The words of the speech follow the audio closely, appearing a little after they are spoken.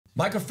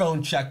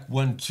Microphone check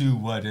 1 2.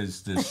 What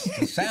is this?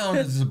 The sound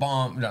is a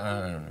bomb.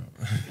 No.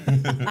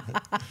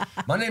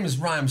 My name is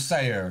Rhyme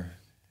Sayer.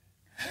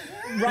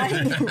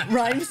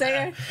 Rhyme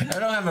Sayer? I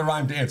don't have a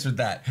rhyme to answer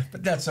that,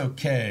 but that's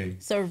okay.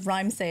 So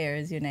Rhyme Sayer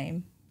is your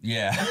name?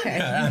 Yeah.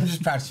 Okay. I'm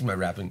just practicing my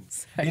rapping.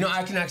 Sorry. You know,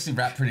 I can actually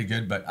rap pretty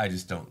good, but I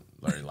just don't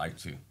really like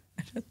to.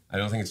 I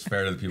don't think it's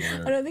fair to the people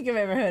there. I don't think I've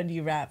ever heard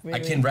you rap,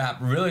 really. I can rap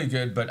really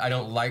good, but I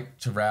don't like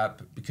to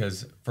rap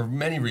because for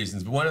many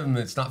reasons. But one of them,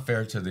 it's not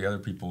fair to the other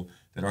people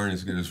that aren't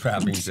as good as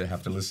rapping to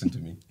have to listen to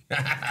me.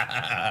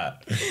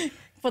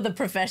 For the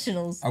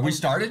professionals. Are we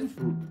started?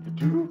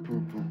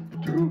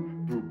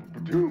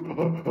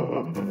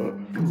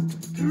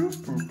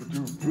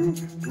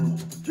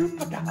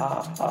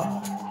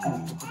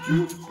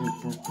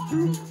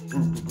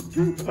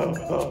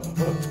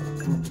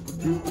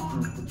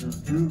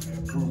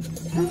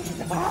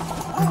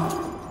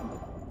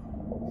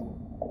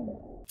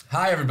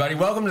 Hi everybody,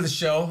 welcome to the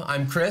show.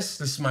 I'm Chris,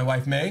 this is my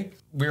wife May.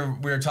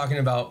 We're talking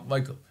about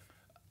like,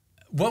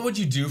 what would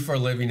you do for a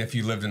living if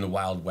you lived in the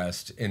Wild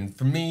West? And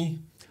for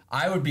me,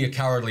 I would be a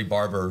cowardly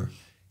barber.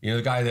 You know,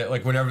 the guy that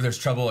like whenever there's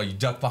trouble, you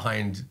duck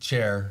behind a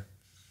chair.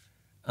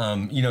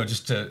 You know,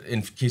 just to,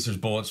 in case there's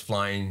bullets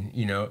flying,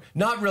 you know,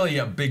 not really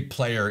a big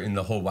player in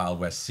the whole Wild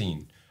West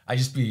scene. I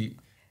just be...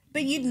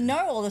 But you'd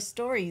know all the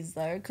stories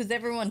though, because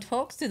everyone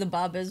talks to the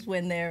barbers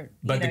when they're,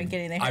 getting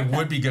their hair I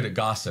would be good at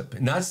gossip,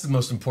 and that's the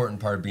most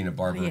important part of being a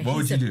barber. Oh, yeah, what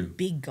would you do?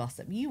 Big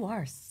gossip. You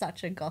are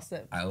such a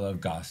gossip. I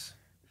love goss.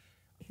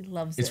 He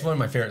loves It's it. one of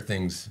my favorite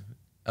things.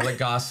 I like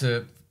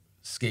gossip,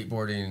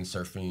 skateboarding, and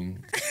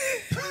surfing.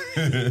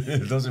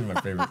 Those are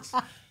my favorites.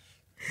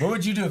 What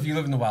would you do if you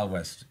lived in the Wild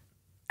West?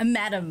 A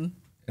madam.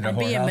 I'd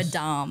be a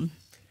madame.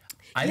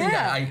 I think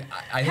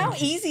How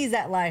easy is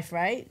that life,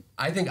 right?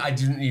 I think I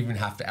didn't even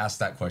have to ask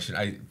that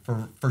question.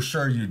 For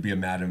sure you'd be a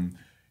madam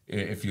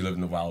if you lived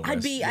in the Wild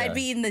West. I'd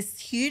be in this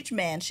huge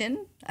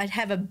mansion. I'd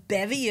have a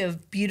bevy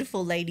of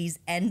beautiful ladies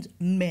and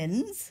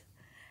men's.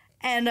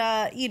 And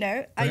you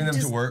know, putting them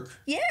to work.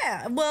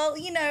 Yeah. Well,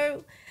 you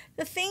know,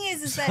 the thing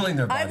is that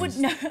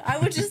I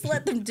would just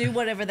let them do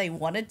whatever they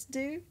wanted to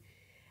do.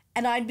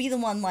 And I'd be the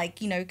one,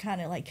 like, you know,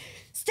 kind of like,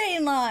 stay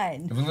in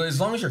line. As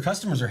long as your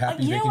customers are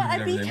happy, you know what?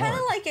 I'd be kind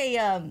of like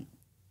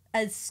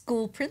a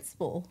school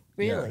principal,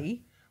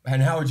 really. Yeah.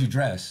 And how would you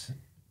dress?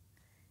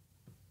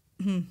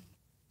 I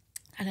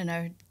don't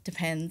know.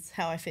 Depends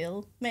how I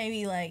feel.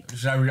 Maybe like...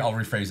 I'll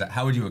rephrase that.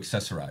 How would you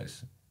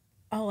accessorize?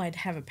 Oh, I'd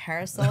have a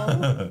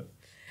parasol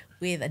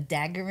with a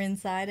dagger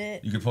inside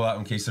it. You could pull out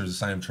in case there's a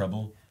sign of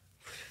trouble.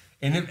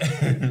 And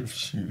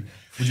if,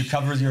 would you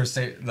cover your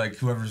like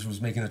whoever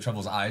was making the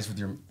trouble's eyes with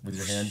your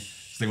hand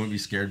so they wouldn't be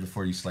scared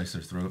before you slice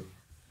their throat?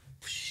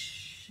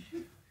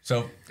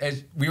 So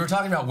as we were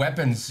talking about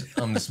weapons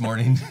this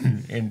morning,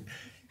 and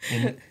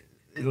it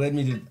led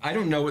me to, I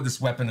don't know what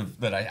this weapon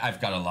that I've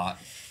got a lot,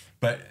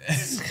 but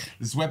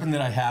this weapon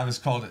that I have is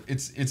called,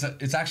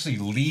 it's actually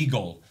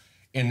legal.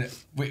 And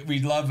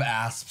we love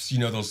asps, you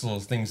know, those little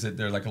things that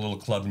they're like a little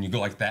club and you go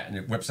like that and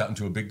it whips out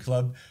into a big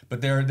club,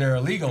 but they're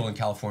illegal in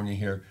California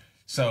here.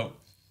 So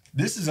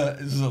this is a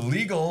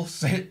legal,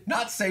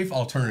 not safe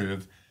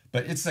alternative,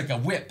 but it's like a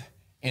whip.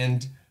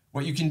 And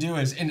what you can do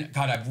is, and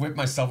God, I've whipped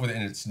myself with it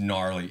and it's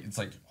gnarly. It's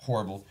like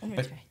horrible.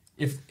 But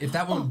if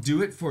that won't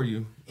do it for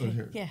you.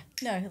 Okay. Yeah,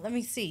 no, let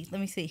me see.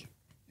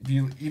 If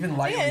you even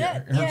lightly,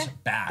 it hurts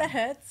bad. That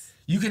hurts.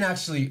 You can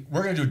actually,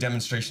 we're going to do a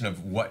demonstration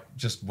of what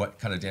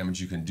kind of damage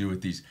you can do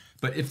with these.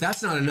 But if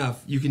that's not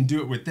enough, you can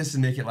do it with this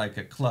and make it like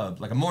a club,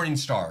 like a Morning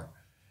Star.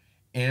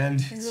 And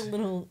there's a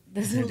little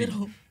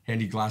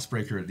handy glass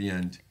breaker at the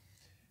end.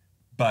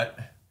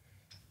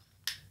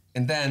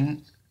 And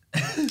then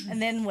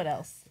what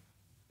else?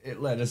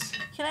 It let us.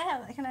 Can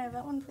I have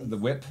that one, please? The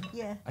whip?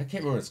 Yeah. I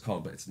can't remember what it's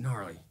called, but it's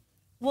gnarly.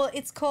 Well,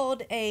 it's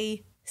called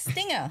a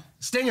stinger.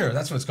 Stinger,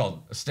 that's what it's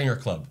called, a stinger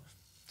club.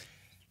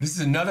 This is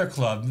another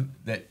club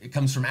that it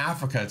comes from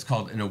Africa. It's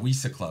called an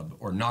Awisa club,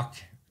 or not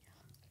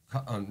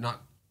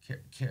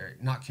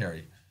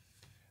carry.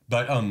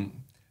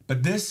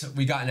 But this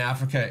we got in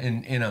Africa,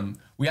 and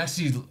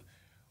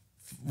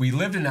we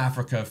lived in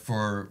Africa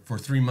for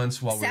 3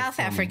 months while we were from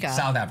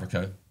South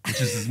Africa,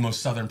 which is the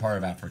most southern part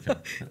of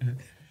Africa.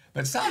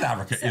 But South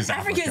Africa is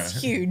Africa. Africa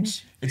is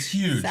huge. It's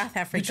huge. South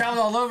Africa. We traveled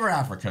all over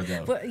Africa,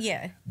 though. Well,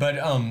 yeah.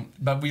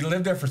 But we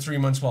lived there for 3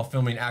 months while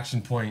filming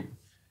Action Point,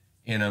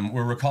 and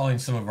we're recalling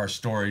some of our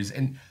stories.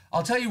 And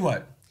I'll tell you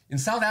what, in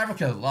South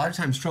Africa, a lot of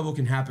times trouble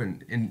can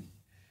happen.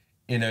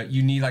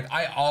 You need, like,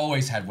 I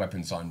always had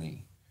weapons on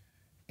me.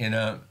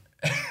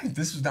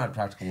 This was not a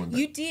practical one.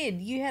 You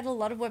did. You had a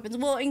lot of weapons.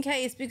 Well, in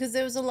case, because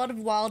there was a lot of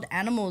wild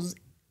animals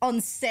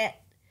on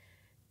set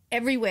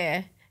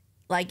everywhere,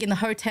 like in the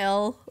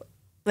hotel.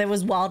 There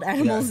was wild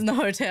animals in the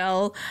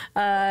hotel.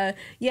 On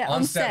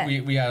set.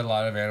 We had a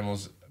lot of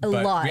animals. We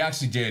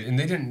actually did. And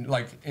they didn't,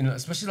 like,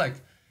 especially, like,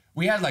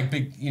 we had, like,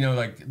 big, you know,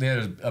 like, they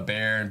had a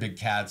bear and big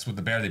cats with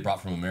the bear they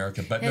brought from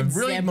America. But the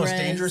really most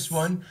dangerous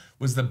one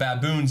was the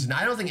baboons. And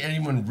I don't think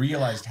anyone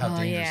realized how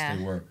dangerous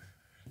they were.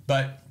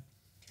 But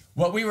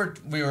what we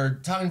were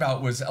talking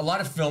about was a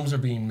lot of films are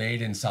being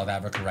made in South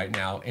Africa right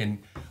now,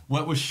 and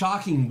what was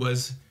shocking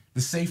was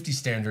the safety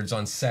standards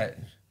on set.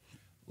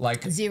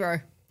 Like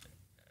Zero.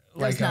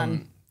 Like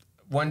none.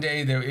 One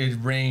day it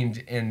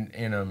rained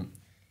and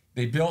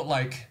they built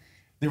like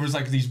there was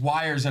like these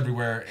wires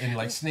everywhere and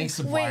like snakes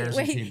of wires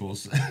and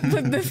cables.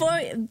 But before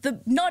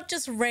not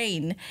just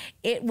rain,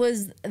 it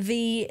was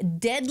the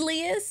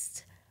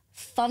deadliest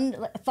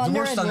thunder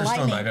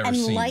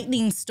and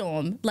lightning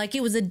storm. Like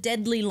it was a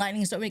deadly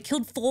lightning storm. It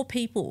killed 4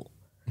 people.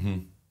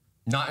 Mm-hmm.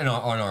 Not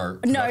on our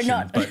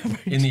production, but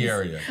in the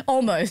area.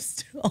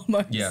 Almost.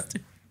 Yeah.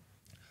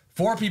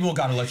 4 people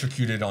got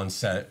electrocuted on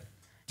set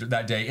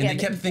that day, and they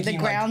kept thinking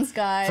the grounds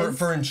guys.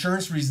 For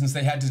insurance reasons,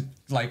 they had to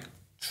like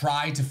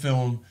try to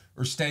film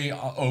or stay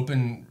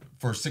open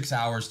for 6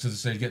 hours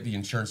to get the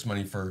insurance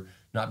money for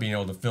not being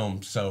able to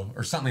film,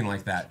 or something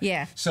like that.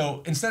 Yeah.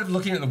 So instead of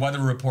looking at the weather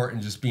report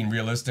and just being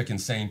realistic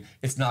and saying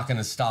it's not going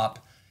to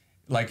stop,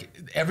 like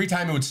every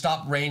time it would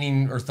stop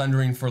raining or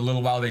thundering for a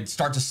little while, they'd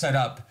start to set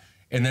up,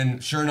 and then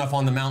sure enough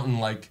on the mountain,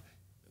 like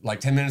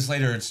 10 minutes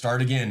later, it'd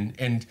start again.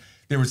 And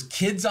there was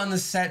kids on the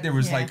set. There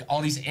was like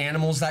all these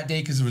animals that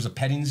day because it was a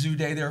petting zoo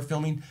day they were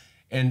filming,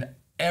 and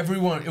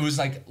everyone, it was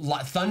like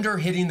thunder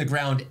hitting the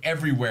ground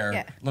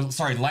everywhere. Yeah.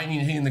 Sorry, lightning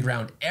hitting the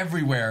ground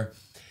everywhere.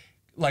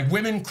 Like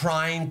women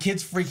crying,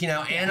 kids freaking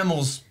out,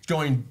 animals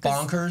going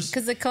bonkers.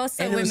 Because the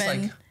Xhosa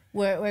women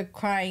were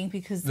crying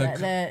because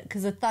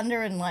the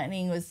thunder and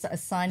lightning was a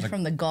sign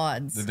from the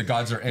gods. The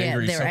gods are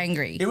angry. Yeah, they're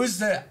angry. It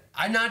was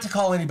I'm not to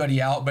call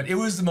anybody out, but it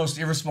was the most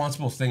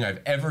irresponsible thing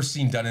I've ever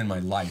seen done in my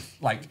life.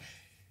 Like,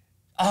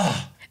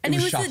 and it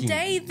was shocking. the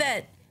day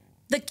that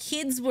the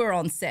kids were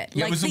on set.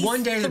 Yeah, like it was the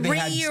one day that they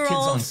had kids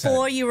on set.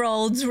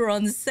 4-year-olds were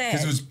on set.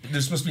 Because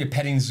there's supposed to be a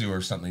petting zoo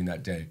or something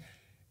that day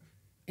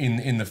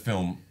in the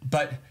film.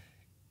 But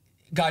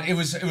God, it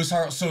was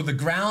hard. So 4 of the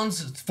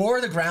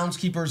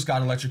groundskeepers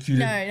got electrocuted.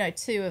 No,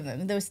 2 of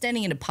them. They were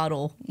standing in a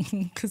puddle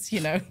because,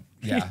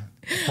 Yeah,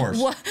 of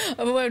course.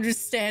 We're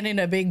just standing in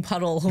a big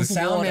puddle of water. The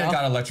sound man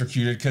got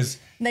electrocuted because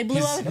they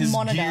blew out a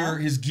monitor.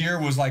 His gear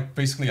was like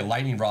basically a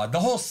lightning rod. The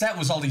whole set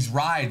was all these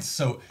rides,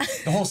 so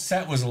the whole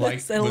set was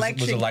was a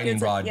lightning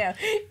rod. Yeah,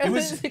 it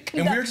was,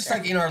 and we were just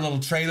like in our little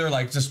trailer,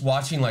 like just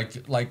watching,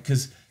 like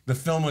because the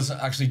film was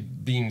actually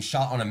being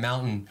shot on a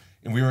mountain,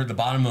 and we were at the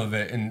bottom of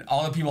it, and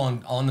all the people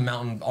on the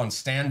mountain on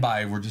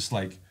standby were just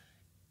like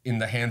in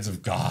the hands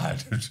of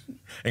God,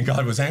 and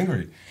God was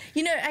angry.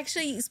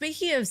 Actually,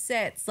 speaking of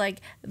sets,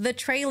 like the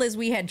trailers,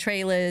 we had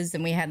trailers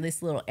and we had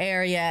this little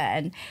area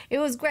and it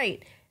was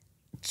great.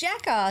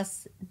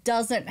 Jackass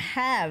doesn't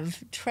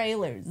have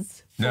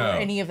trailers for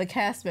any of the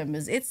cast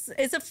members. It's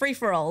a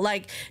free-for-all.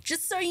 Like,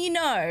 just so you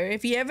know,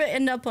 if you ever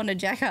end up on a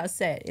Jackass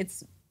set,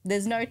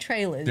 there's no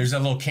trailers. There's a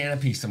little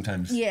canopy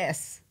sometimes.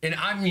 Yes. And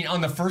I mean,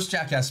 on the first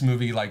Jackass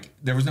movie, like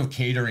there was no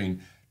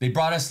catering. They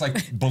brought us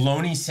like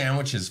bologna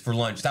sandwiches for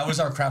lunch. That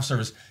was our craft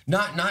service.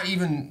 Not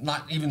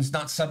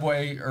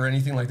Subway or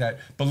anything like that.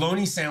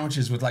 Bologna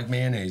sandwiches with like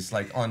mayonnaise,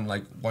 like on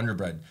like Wonder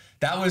Bread.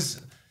 That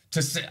was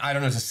to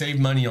save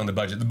money on the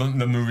budget.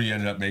 The movie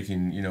ended up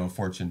making a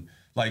fortune.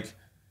 Like.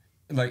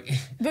 But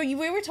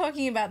we were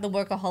talking about the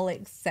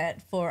Workaholics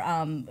set for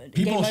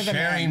people Game Over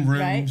sharing Man,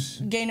 rooms.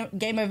 Right?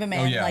 Game Over Man.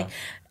 Oh, yeah.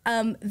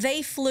 Like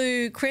they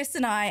flew Chris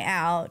and I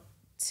out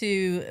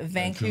to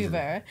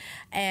Vancouver,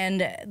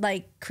 and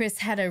like Chris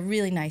had a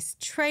really nice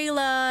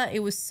trailer. It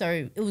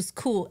was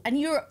cool, and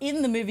you were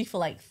in the movie for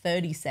like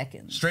 30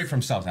 seconds. Straight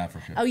from South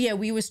Africa. Oh yeah,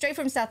 we were straight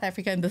from South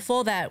Africa, and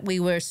before that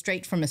we were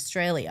straight from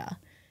Australia,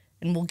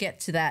 and we'll get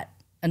to that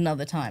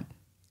another time.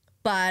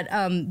 But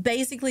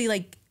basically,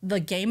 like the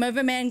Game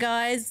Over Man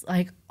guys,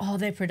 like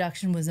their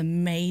production was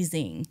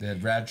amazing. They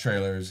had rad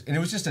trailers, and it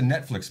was just a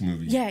Netflix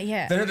movie.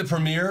 Yeah. Then at the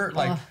premiere,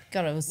 like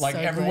God, it was like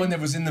so everyone good.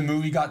 that was in the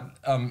movie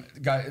got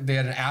they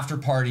had an after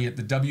party at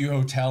the W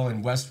Hotel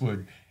in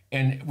Westwood,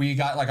 and we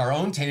got like our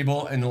own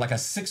table and like a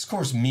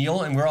 6-course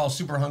meal, and we're all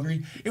super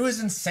hungry. It was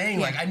insane.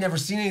 Yeah. Like I'd never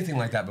seen anything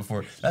like that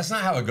before. That's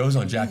not how it goes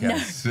on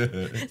Jackass. No,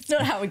 it's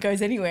not how it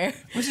goes anywhere.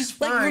 Which is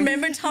fine. Like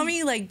remember,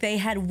 Tommy? Like they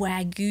had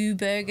Wagyu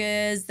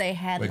burgers. They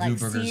had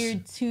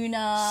seared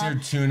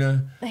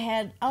tuna. They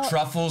had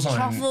truffles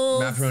on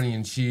macaroni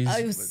and cheese. Oh,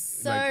 it was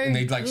so and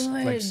they'd like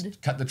good.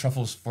 cut the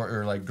truffles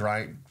or like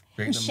grind.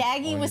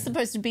 Shaggy was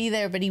supposed to be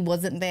there, but he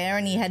wasn't there,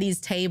 and he had his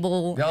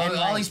table.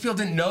 All these people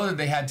didn't know that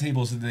they had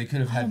tables that they could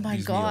have had. Oh my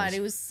God,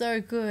 it was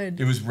so good.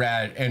 It was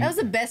rad, and that was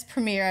the best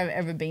premiere I've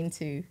ever been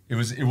to. It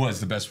was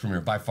the best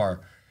premiere by far,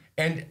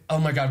 and oh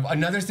my God,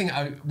 another thing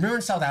I remember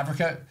in South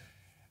Africa,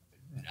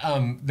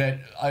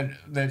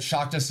 that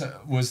shocked us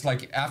was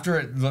like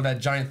after that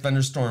giant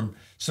thunderstorm.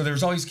 So there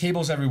was all these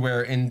cables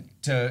everywhere, and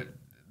to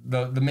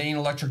the main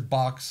electric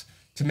box.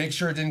 To make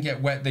sure it didn't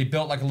get wet, they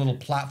built like a little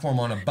platform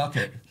on a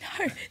bucket.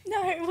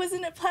 No, it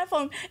wasn't a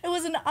platform. It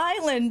was an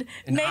island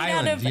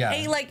out of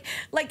a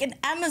like an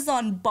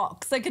Amazon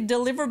box, like a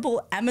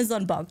deliverable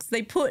Amazon box.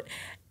 They put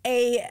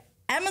a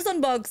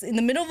Amazon box in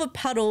the middle of a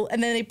puddle,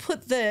 and then they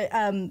put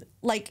the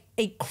like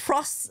a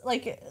cross,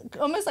 like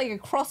almost like a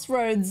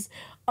crossroads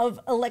of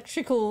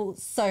electrical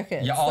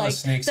circuits. Yeah, all the like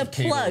snakes the of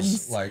cables,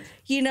 plugs. like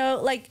You know,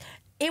 like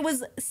it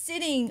was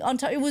sitting on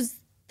top. It was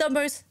the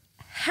most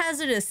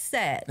hazardous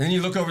set. And then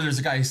you look over, there's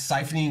a guy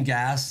siphoning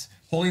gas,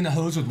 holding the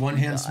hose with one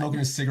hand, smoking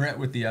a cigarette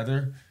with the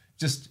other.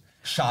 Just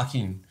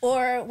shocking.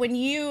 Or when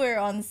you were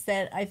on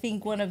set, I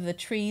think one of the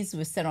trees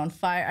was set on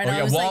fire, and Oh, I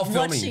yeah, was while like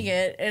filming. watching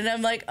it, and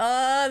I'm like,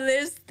 oh,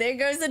 there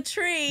goes a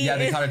tree. Yeah,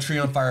 they caught a tree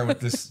on fire with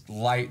this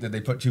light that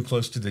they put too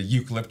close to the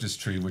eucalyptus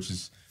tree, which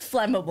is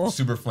Flammable.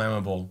 super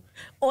flammable.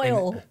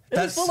 Oil. And It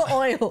was full of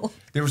oil.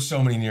 There were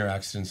so many near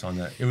accidents on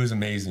that. It was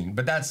amazing.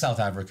 But that's South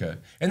Africa.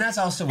 And that's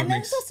also what And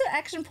makes... that's also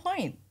Action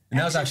Point. And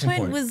that was Action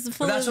Point. Was But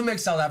full that's of, what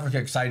makes South Africa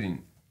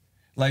exciting.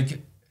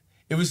 Like,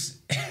 it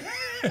was...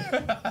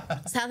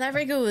 South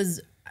Africa was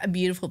a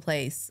beautiful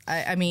place.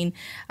 I mean,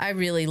 I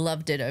really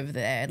loved it over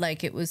there.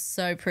 Like, it was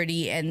so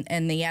pretty,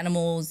 and the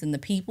animals and the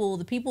people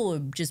were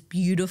just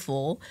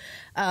beautiful.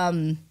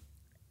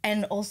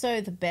 And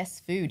also the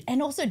best food.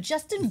 And also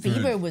Justin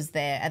Bieber was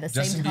there at the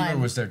same Justin time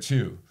Bieber was there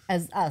too.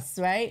 as us,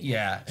 right?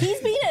 Yeah.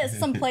 He's been at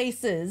some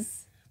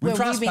places We where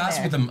crossed we've been paths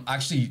there, with him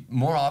actually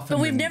more often.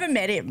 but we've than- never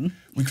met him.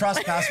 We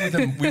crossed paths with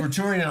him. We were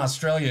touring in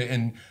Australia,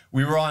 and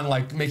we were on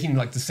like making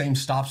like the same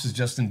stops as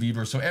Justin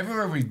Bieber. So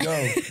everywhere we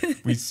go,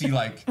 we'd see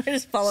like We're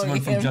just following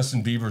someone from him.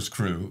 Justin Bieber's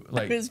crew.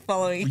 Like We're just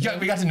following we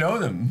him. got to know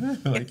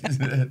them. Like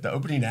the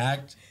opening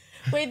act.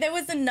 Wait, there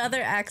was another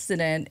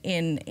accident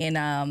in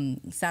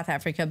South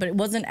Africa, but it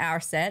wasn't our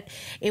set.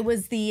 It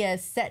was the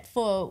set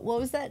for, what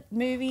was that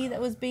movie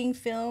that was being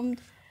filmed?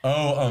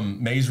 Oh,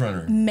 Maze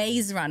Runner.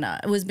 Maze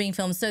Runner was being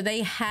filmed. So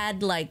they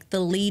had like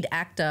the lead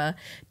actor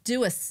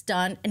do a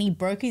stunt, and he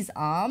broke his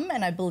arm,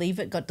 and I believe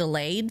it got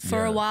delayed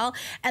for a Yeah. while.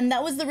 And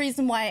that was the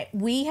reason why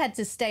we had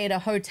to stay at a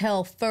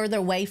hotel further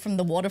away from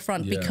the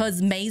waterfront, Yeah.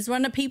 because Maze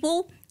Runner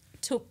people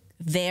took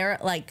their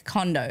like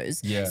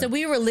condos. Yeah. So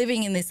we were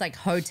living in this like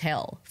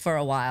hotel for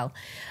a while.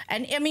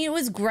 And I mean, it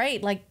was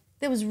great. Like,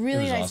 there was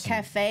really was nice awesome.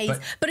 cafes,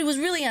 But- but it was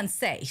really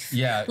unsafe.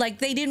 Yeah. Like,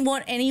 they didn't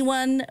want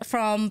anyone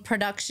from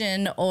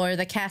production or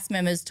the cast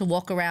members to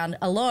walk around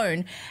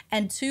alone.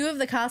 And 2 of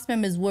the cast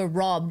members were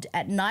robbed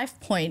at knife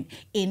point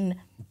in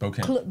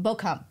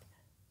Beaucamp.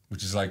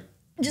 Which is like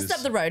Just this-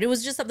 up the road. It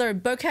was just up the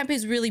road. Beaucamp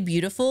is really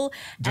beautiful.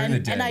 During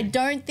And, the and I day.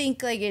 don't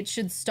think like it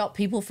should stop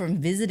people from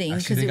visiting,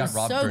 Actually, because they it got was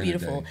robbed so during the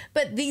beautiful. day.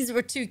 But these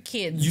were 2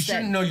 kids. You that-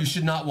 shouldn't know. You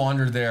should not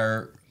wander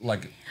there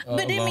like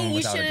But I alone mean, you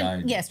without a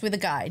shouldn't. guide. Yes, with a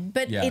guide.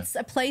 But Yeah. it's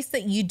a place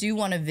that you do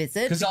want to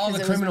visit, Because all the it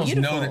was criminals know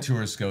beautiful. that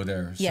tourists go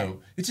there. Yeah. So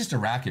it's just a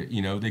racket,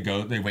 you know.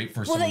 They wait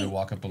for someone they- to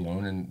walk up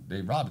alone and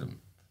they rob them.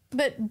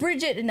 But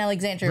Bridget and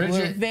Alexandra were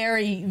Bridget-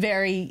 very,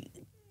 very.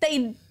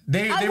 I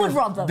They would were,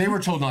 rob them. They were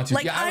told not to.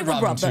 Like, Yeah, I I would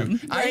would rob them too.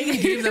 rob them. I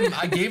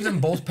even gave them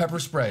both pepper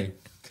spray.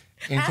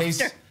 In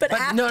case, but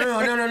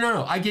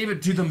no. I gave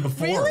it to them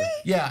before. Really?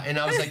 Yeah, and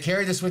I was like,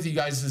 carry this with you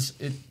guys.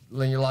 A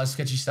lot of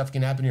sketchy stuff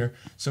can happen here.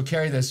 So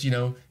carry this. You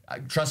know,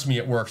 trust me,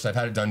 it works. I've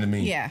had it done to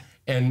me. Yeah.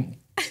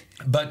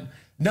 But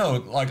no,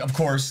 like of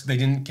course they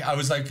didn't. I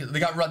was like, they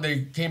got robbed.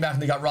 They came back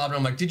and they got robbed. And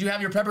I'm like, did you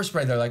have your pepper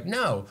spray? They're like,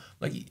 no.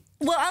 Like,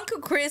 Well, Uncle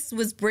Chris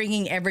was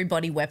bringing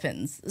everybody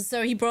weapons.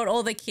 So he brought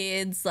all the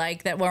kids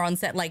like that were on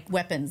set like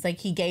weapons. Like,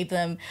 he gave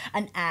them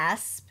an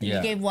asp. Yeah.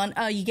 You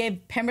gave you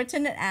gave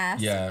Pemberton an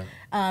asp. Yeah.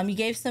 You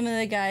gave some of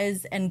the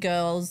guys and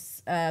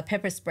girls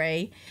pepper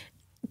spray.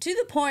 To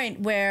the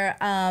point where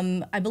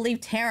I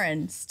believe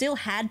Taryn still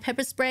had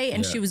pepper spray,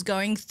 and Yeah. she was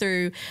going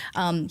through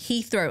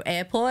Heathrow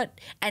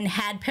Airport and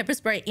had pepper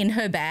spray in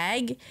her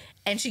bag,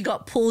 and she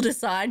got pulled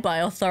aside by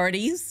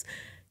authorities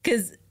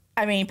because,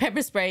 I mean,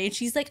 pepper spray. And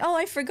she's like, "Oh,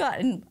 I forgot."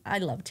 And I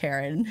love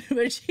Taryn,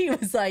 but she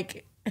was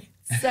like,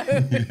 "So,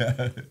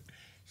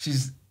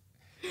 she's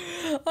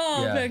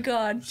oh Yeah. my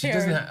god, she Taryn."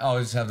 doesn't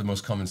always have the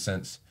most common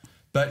sense.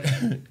 But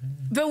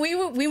But we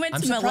went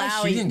I'm to surprised she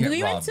Malawi. didn't get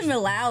We went to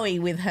robbed. Malawi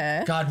with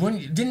her. God,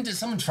 didn't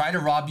someone try to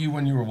rob you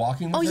when you were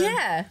walking with Oh her?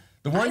 yeah.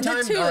 The one The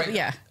time, two- all right,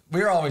 yeah.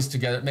 we were always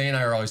together. May and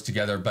I are always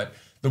together. But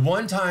the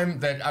one time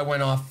that I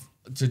went off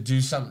to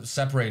do something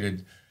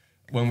separated,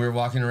 when we were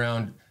walking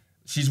around,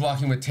 she's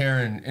walking with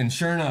Taryn, and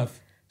sure enough,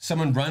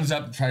 someone runs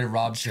up and try to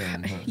rob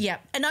Sharon. Huh? Yeah,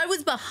 and I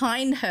was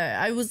behind her.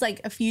 I was like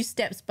a few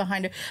steps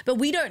behind her, but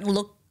we don't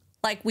look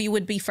like we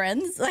would be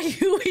friends. Like,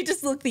 we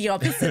just look the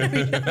opposite of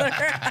each other.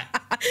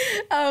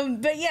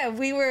 But yeah,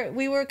 we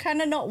were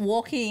kind of not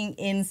walking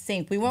in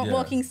sync. We weren't Yeah.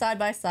 walking side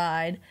by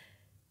side.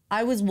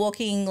 I was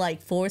walking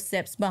like 4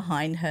 steps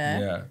behind her,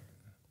 Yeah.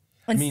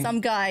 and mean- some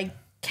guy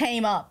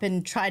came up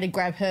and tried to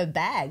grab her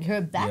bag,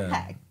 her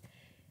backpack,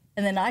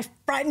 and then I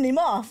frightened him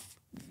off.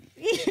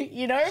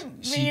 You know,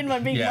 me and my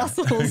big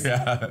muscles.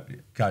 Yeah.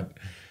 God.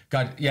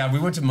 Yeah, we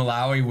went to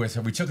Malawi with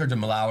her. We took her to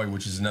Malawi,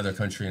 which is another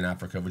country in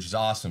Africa, which is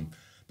awesome.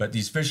 But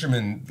these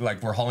fishermen,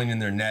 like, were hauling in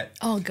their net.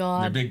 Oh,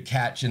 God. Their big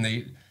catch, and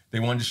they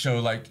wanted to show,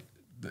 like,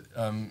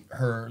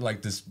 her,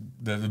 like,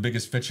 the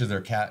biggest fish of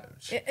their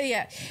catch.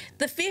 Yeah,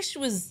 the fish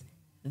was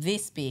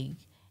this big,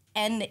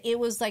 and it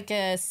was like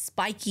a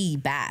spiky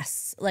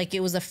bass, like it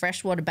was a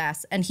freshwater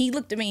bass. And he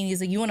looked at me and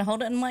he's like, "You want to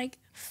hold it?" And I'm like,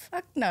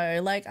 "Fuck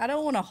no! Like, I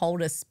don't want to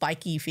hold a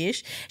spiky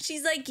fish."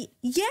 She's like,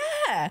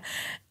 "Yeah."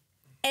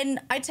 And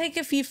I take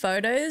a few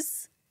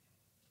photos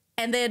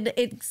and then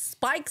it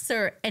spikes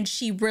her and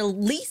she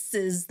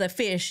releases the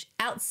fish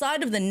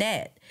outside of the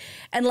net.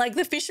 And like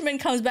the fisherman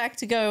comes back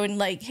to go and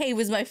like, hey,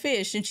 where's my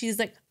fish? And she's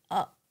like,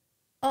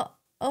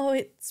 oh,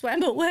 it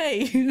swam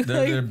away.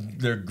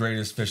 They're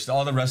greatest fish.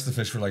 All the rest of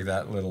the fish were like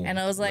that little. And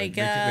I was like,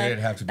 they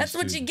didn't have to be that's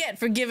what you get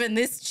for giving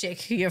this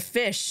chick your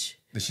fish.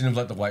 They shouldn't have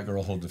let the white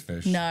girl hold the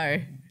fish.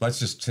 No. Let's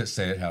just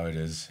say it how it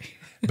is.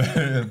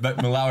 But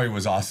Malawi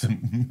was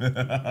awesome.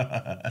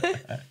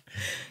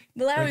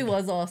 Malawi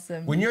was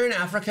awesome. When you're in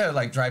Africa,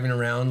 like driving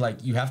around,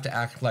 like you have to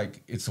act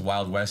like it's the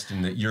Wild West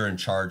and that you're in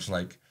charge,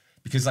 like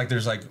because like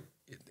there's like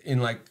in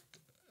like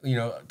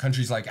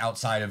countries like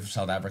outside of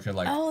South Africa,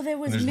 like there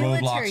was there's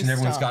military roadblocks and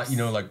everyone's stops.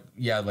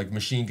 got like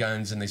machine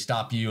guns and they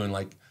stop you and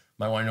like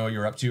might want to know what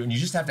you're up to and you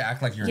just have to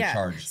act like you're in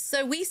charge.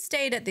 So we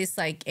stayed at this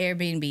like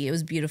Airbnb. It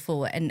was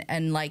beautiful,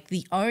 and like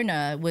the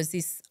owner was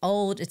this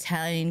old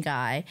Italian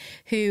guy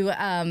who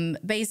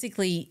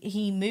basically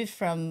he moved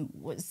from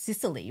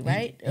Sicily,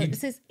 right?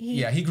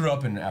 He grew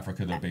up in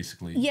Africa though,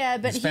 basically. Yeah,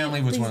 but his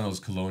family was one of those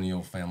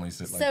colonial families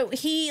that. So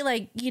he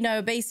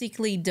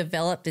basically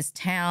developed this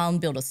town,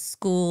 built a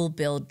school,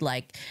 built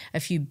like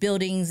a few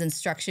buildings and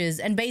structures,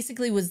 and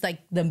basically was like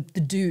the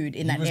dude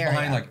in that area. He was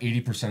behind like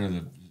 80% of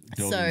the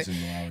buildings in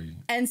Malawi.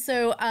 And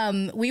so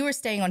we were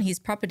staying on his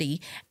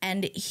property,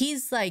 and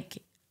he's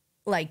like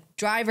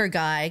driver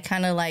guy,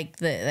 kind of like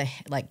the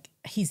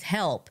his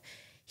help.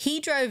 He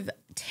drove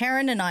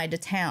Taryn and I to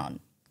town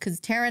because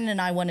Taryn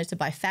and I wanted to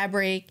buy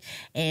fabric,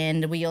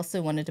 and we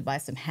also wanted to buy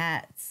some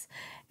hats.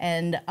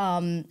 And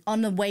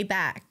on the way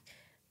back,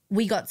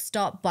 we got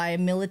stopped by a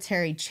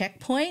military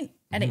checkpoint.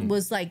 And it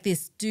was like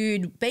this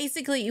dude,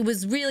 basically it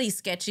was really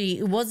sketchy.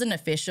 It wasn't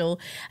official.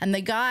 And the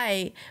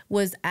guy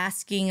was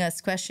asking us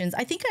questions.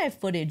 I think I have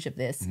footage of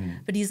this,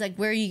 but he's like,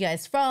 where are you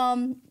guys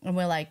from? And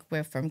we're like,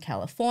 we're from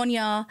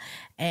California.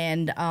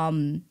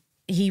 And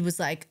he was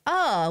like,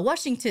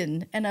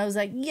 Washington. And I was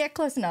like, yeah,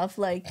 close enough.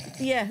 Like,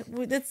 yeah,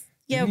 that's,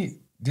 yeah.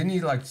 Didn't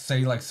he like say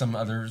like some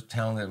other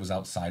town that was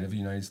outside of the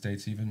United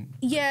States even?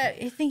 Yeah,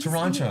 I think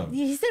Toronto.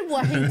 He said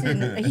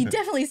Washington. He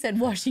definitely said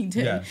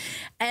Washington. Yeah.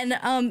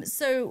 And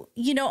so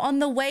on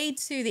the way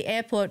to the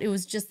airport, it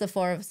was just the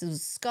four of us. It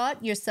was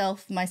Scott,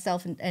 yourself,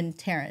 myself, and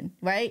Taryn,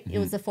 right? It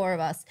was the four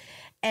of us.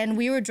 And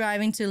we were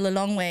driving to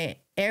Lilongwe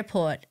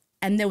Airport,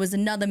 and there was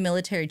another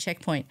military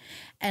checkpoint.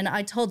 And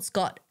I told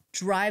Scott,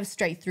 drive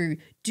straight through.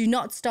 Do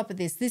not stop at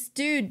this. This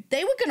dude,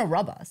 they were going to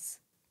rob us.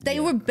 They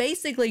were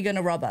basically going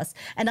to rob us.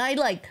 And I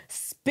like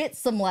spit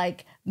some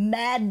like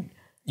mad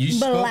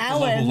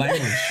Malawian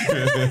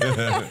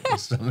language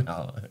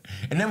somehow.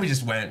 And then we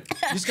just went,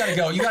 you just got to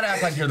go. You got to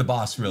act like you're the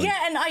boss, really. Yeah,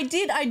 and I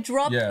did. I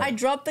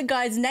dropped the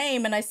guy's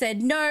name and I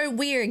said, no,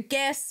 we're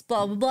guests,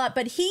 blah, blah, blah.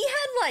 But he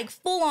had like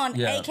full on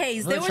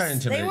AKs.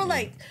 They were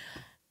like.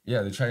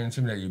 Yeah, they try to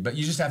intimidate you. But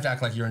you just have to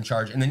act like you're in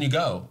charge. And then you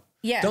go.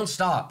 Yeah. Don't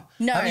stop.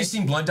 No. Have you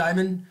seen Blood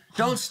Diamond?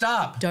 Don't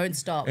stop. Don't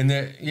stop. And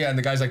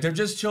the guy's like, they're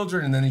just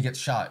children, and then he gets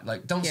shot.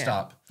 Like, don't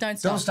stop. Don't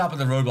stop. Don't stop at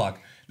the roadblock.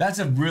 That's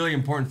a really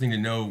important thing to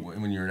know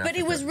when you're in Africa. But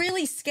it was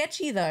really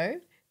sketchy though,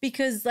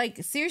 because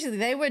like seriously,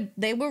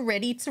 they were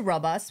ready to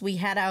rob us. We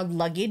had our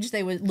luggage.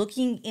 They were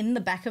looking in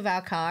the back of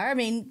our car. I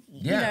mean,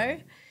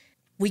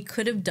 we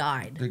could have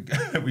died.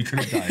 We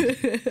could have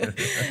died.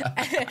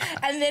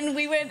 And then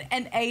we went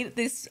and ate at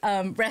this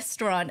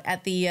restaurant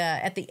at the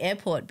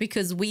airport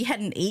because we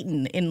hadn't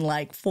eaten in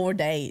like 4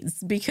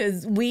 days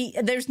because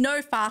there's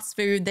no fast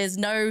food. There's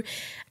no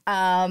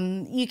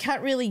you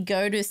can't really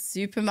go to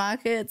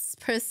supermarkets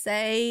per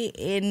se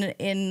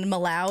in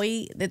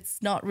Malawi.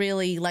 It's not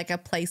really like a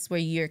place where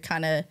you're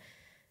kind of,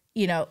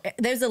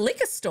 there's a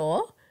liquor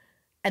store.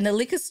 And the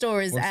liquor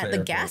store is at the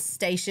gas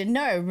station.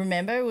 No,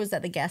 remember, it was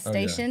at the gas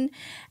station.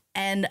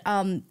 Yeah.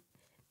 And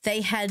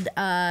they had,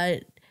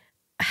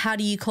 how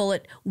do you call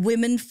it,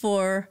 women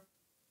for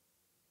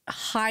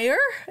hire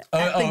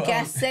at the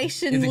gas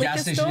station. In the liquor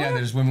gas station, store? yeah,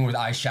 there's women with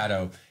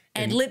eyeshadow.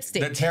 And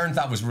lipstick. That Taryn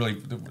thought was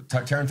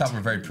Taryn thought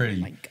were very pretty.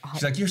 Oh my God.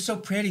 She's like, you're so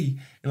pretty.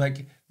 And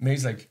like,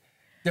 May's like,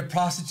 they're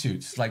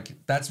prostitutes.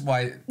 Like, that's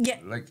why,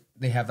 like,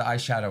 they have the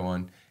eyeshadow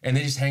on. And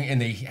they just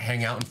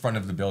hang out in front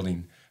of the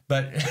building.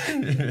 But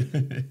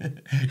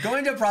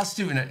going to a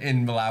prostitute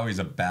in Malawi is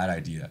a bad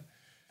idea.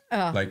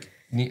 Like,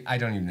 I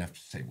don't even have to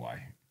say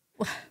why.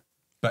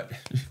 But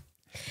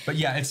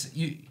yeah, it's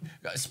you.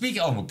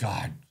 Oh my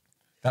God,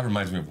 that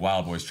reminds me of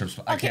Wild Boys trips.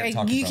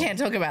 You can't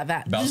talk about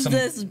that.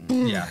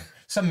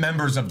 Some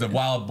members of the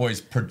Wild Boys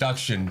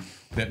production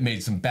that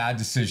made some bad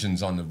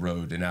decisions on the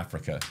road in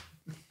Africa.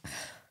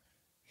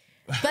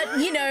 But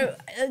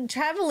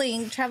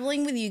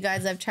traveling with you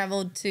guys, I've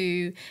traveled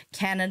to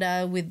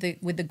Canada with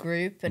the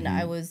group, and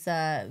I was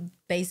I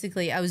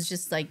was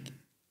just like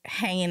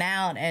hanging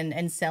out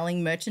and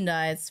selling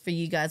merchandise for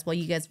you guys while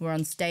you guys were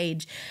on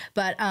stage.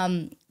 But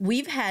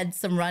we've had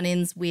some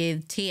run-ins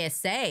with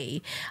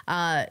TSA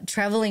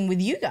traveling with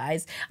you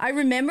guys. I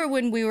remember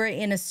when we were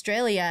in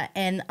Australia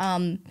and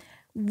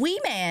Wee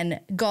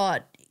Man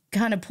got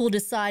kind of pulled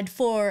aside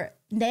for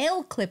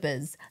nail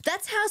clippers.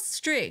 That's how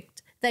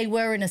strict they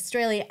were in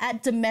Australia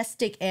at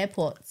domestic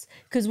airports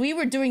because we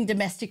were doing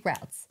domestic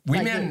routes.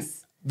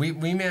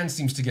 Wee Man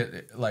seems to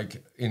get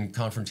like in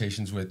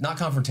confrontations with, not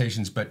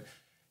confrontations, but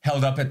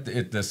held up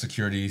at the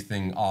security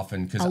thing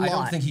often because I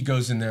don't think he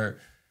goes in there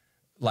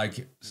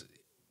like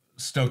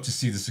stoked to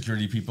see the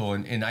security people,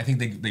 and I think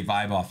they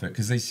vibe off it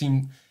because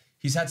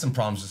he's had some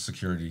problems with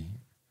security,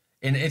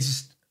 and it's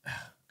just,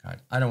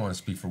 God, I don't want to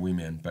speak for Wee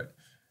Man, but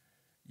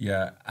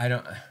yeah, I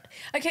don't.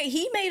 Okay,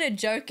 he made a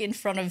joke in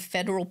front of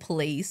federal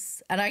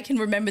police, and I can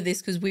remember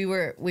this because we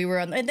were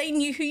on, and they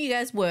knew who you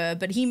guys were,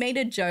 but he made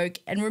a joke,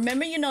 and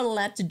remember, you're not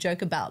allowed to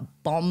joke about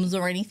bombs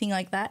or anything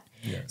like that.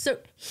 Yeah. So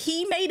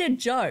he made a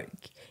joke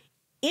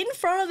in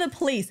front of the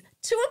police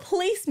to a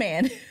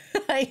policeman,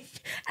 like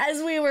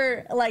as we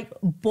were like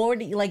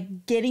boarding,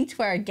 like getting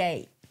to our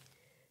gate.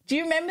 Do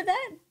you remember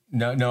that?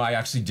 No, I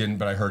actually didn't,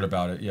 but I heard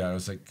about it. Yeah, I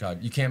was like,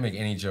 God, you can't make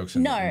any jokes.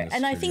 No,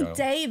 and I think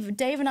Dave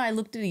and I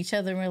looked at each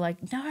other and we were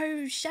like,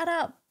 no, shut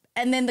up.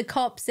 And then the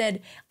cop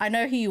said, I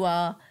know who you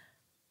are.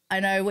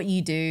 I know what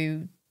you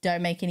do.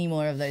 Don't make any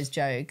more of those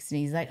jokes. And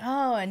he's like,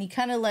 oh, and he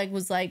kind of like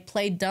was like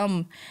played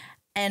dumb.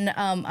 And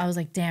I was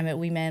like, damn it,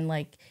 Wee Man,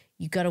 like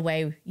you got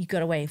away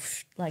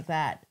like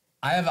that.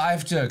 I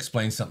have to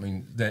explain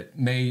something that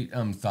May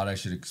thought I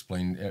should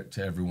explain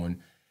to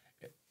everyone.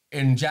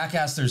 In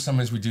Jackass, there's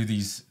sometimes we do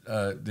these,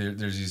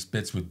 there's these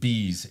bits with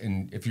bees,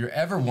 and if you're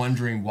ever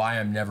wondering why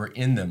I'm never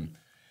in them,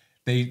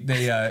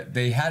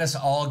 they had us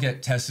all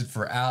get tested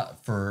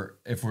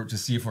to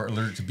see if we're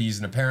allergic to bees,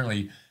 and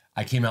apparently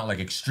I came out like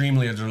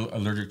extremely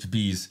allergic to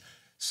bees.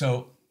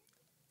 So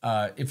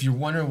if you're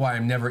wondering why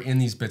I'm never in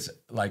these bits,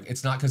 like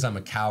it's not because I'm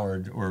a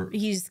coward or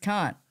you just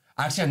can't.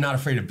 Actually, I'm not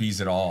afraid of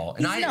bees at all.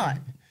 And He's not.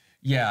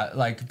 Yeah,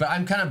 like, but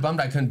I'm kind of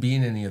bummed I couldn't be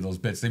in any of those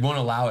bits. They won't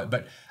allow it,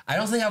 but I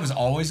don't think I was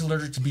always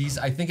allergic to bees.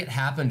 I think it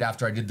happened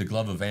after I did the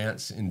glove of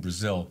ants in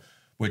Brazil,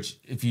 which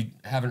if you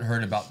haven't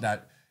heard about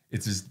that,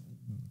 it's this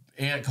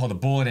ant called a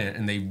bullet ant,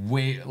 and they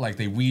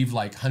weave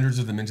like hundreds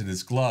of them into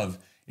this glove,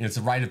 and it's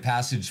a rite of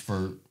passage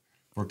for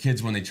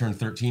kids when they turn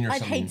 13 or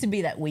something. I'd hate to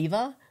be that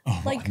weaver.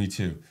 Oh, like, me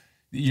too.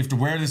 You have to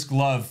wear this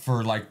glove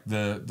for like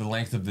the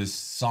length of this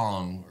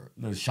song.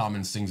 The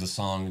shaman sings a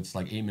song. It's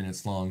like 8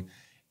 minutes long.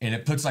 And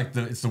it puts like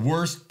it's the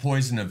worst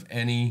poison of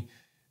any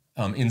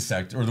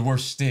insect, or the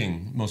worst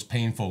sting, most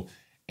painful.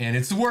 And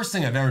it's the worst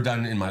thing I've ever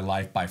done in my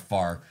life by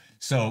far.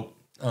 So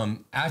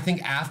I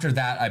think after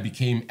that, I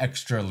became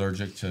extra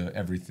allergic to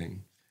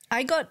everything.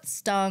 I got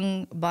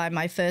stung by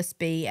my first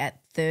bee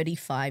at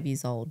 35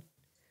 years old.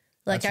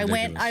 Like I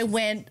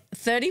went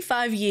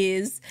 35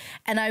 years,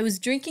 and I was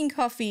drinking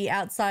coffee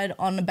outside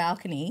on the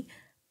balcony,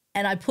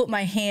 and I put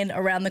my hand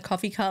around the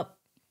coffee cup,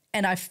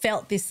 and I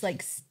felt this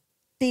like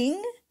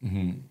sting.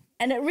 Mm-hmm.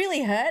 And it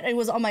really hurt. It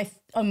was on my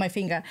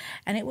finger,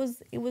 and it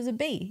was a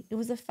bee. It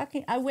was a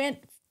fucking. I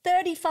went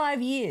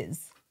 35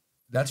 years.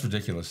 That's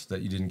ridiculous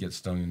that you didn't get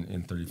stung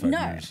in 35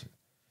 years.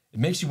 It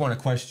makes you want to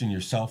question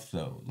yourself,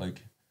 though.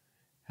 Like,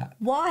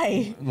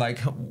 why? Like,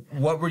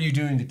 what were you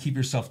doing to keep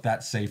yourself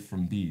that safe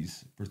from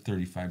bees for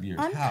 35 years?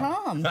 I'm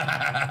calm.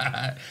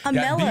 I'm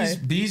mellow.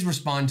 Bees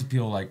respond to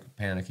people like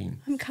panicking.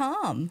 I'm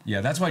calm.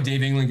 Yeah, that's why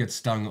Dave England gets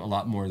stung a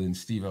lot more than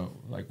Steve-O,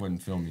 like when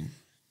filming.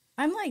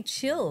 I'm like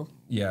chill.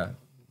 Yeah.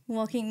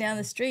 Walking down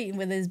the street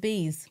where there's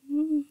bees.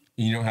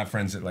 You don't have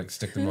friends that like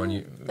stick them on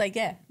you. Like,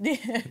 yeah.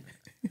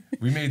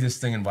 We made this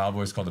thing in Wild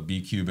Boys called a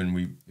bee cube,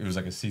 and it was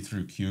like a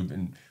see-through cube,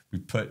 and we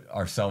put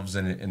ourselves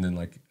in it, and then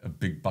like a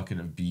big bucket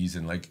of bees,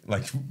 and like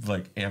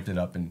amped it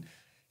up, and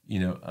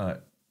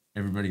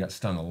everybody got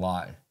stung a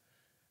lot,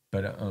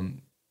 but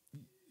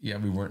yeah,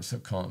 we weren't so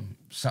calm.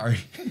 Sorry.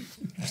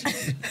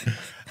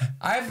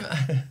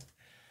 I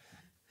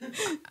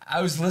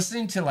was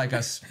listening to like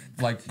us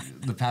like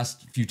the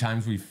past few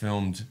times we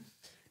filmed,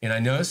 and I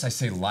noticed I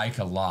say like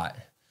a lot.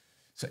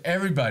 So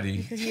everybody,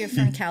 because you're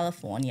from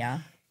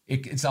California.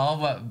 It's all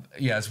about,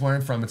 yeah, it's where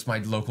I'm from. It's my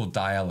local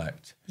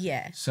dialect.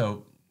 Yeah.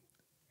 So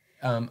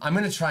I'm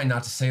going to try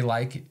not to say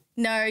like.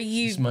 No,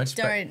 you much,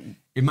 don't.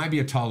 It might be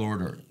a tall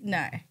order.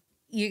 No,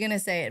 you're going to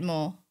say it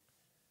more.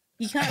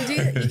 You can't do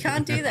that. You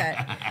can't do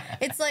that.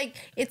 It's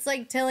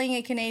like telling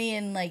a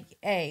Canadian like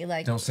A,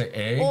 like. Don't say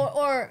A.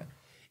 Or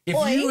if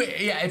oi.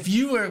 if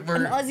you were an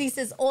Aussie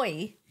says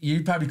oi.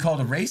 You'd probably be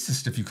called a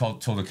racist if you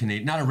told a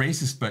Canadian, not a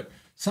racist, but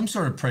some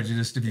sort of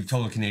prejudice if you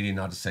told a Canadian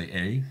not to say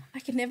A. I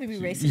could never be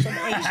racist.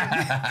 I'm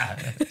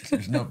Asian.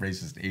 There's no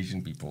racist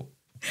Asian people.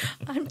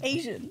 I'm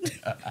Asian.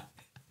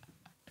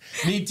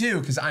 Me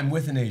too, because I'm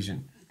with an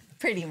Asian.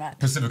 Pretty much.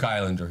 Pacific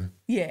Islander.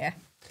 Yeah.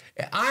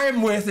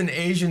 I'm with an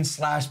Asian /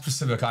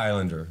 Pacific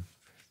Islander.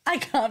 I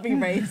can't be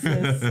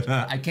racist.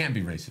 I can't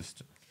be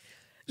racist.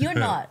 You're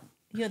not.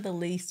 You're the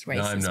least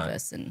racist I'm not.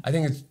 person. I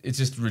think it's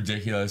just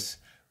ridiculous.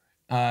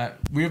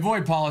 We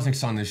avoid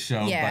politics on this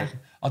show, yeah. But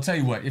I'll tell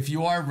you what, if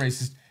you are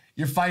racist,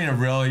 you're fighting a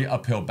really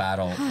uphill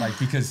battle. Like,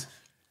 because,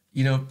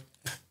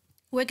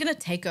 we're going to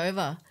take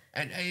over.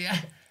 And,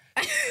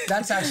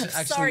 That's actually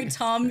Sorry,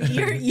 Tom,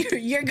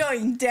 you're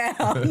going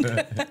down.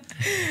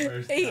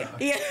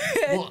 Yeah,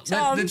 Well,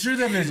 Tom, the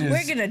truth of it is,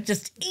 we're gonna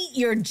just eat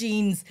your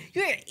genes.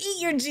 You're gonna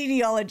eat your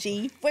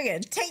genealogy. We're gonna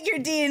take your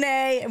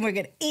DNA and we're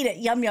gonna eat it.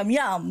 Yum yum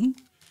yum.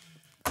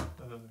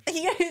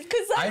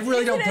 I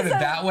really don't put it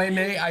that way,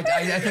 May. I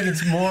think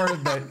it's more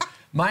that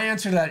my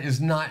answer to that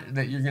is not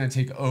that you're going to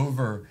take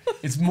over.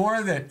 It's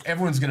more that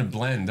everyone's going to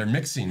blend. They're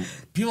mixing.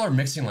 People are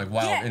mixing like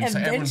wild. Yeah, and so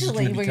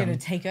eventually we're going to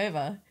take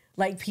over.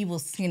 Like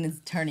people's skin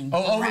is turning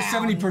brown. Over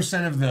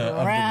 70% of the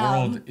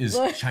world is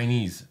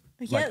Chinese,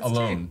 like that's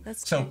alone. True.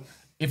 That's so true.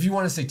 if you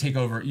want to say take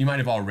over, you might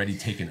have already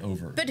taken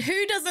over. But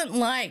who doesn't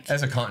like...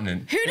 As a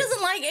continent. Who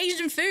doesn't like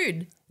Asian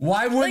food?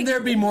 Why wouldn't there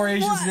be more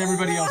Asians than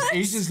everybody else? What?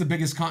 Asia's the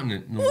biggest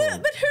continent in the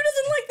world. But who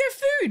doesn't like their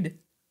food?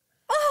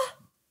 Oh,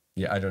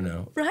 Yeah, I don't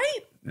know. right?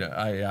 Yeah,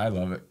 I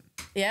love it.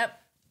 Yep.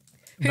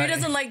 Who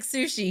doesn't like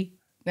sushi?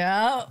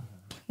 No.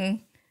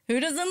 Who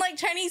doesn't like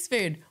Chinese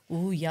food?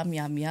 Ooh, yum,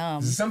 yum,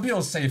 yum. Some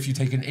people say if you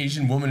take an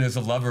Asian woman as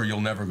a lover,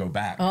 you'll never go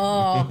back.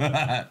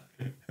 Oh.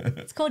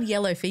 It's called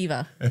yellow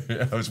fever.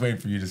 I was waiting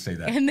for you to say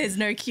that. And there's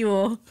no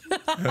cure.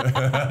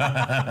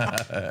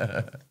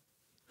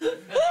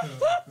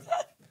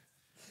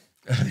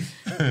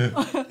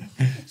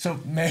 So,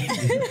 May,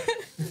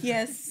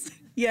 Yes.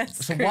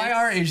 so Chris. why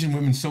are Asian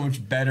women so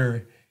much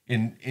better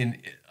in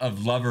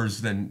of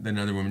lovers than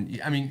other women?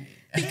 I mean,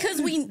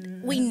 Because we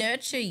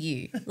nurture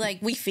you. Like,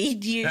 we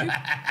feed you.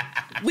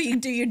 We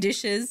do your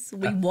dishes.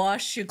 We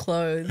wash your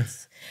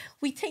clothes.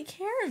 We take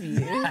care of you.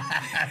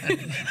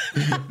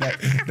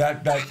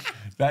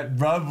 that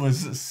rub was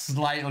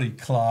slightly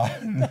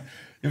clawed.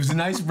 It was a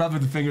nice rub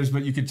of the fingers,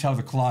 but you could tell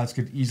the claws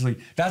could easily.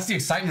 That's the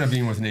excitement of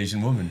being with an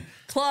Asian woman.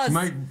 Claws. She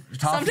might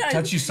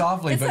touch you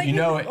softly, it's but like you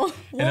know,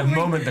 in a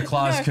moment the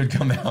claws could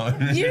come out.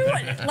 You know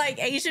what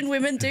like Asian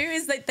women do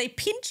is like they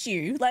pinch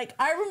you. Like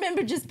I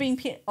remember just being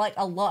like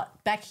a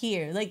lot back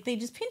here. Like they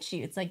just pinch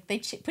you. It's like they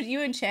put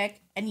you in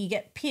check and you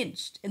get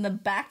pinched in the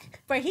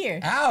back right here.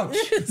 Ouch!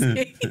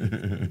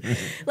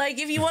 Like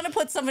if you want to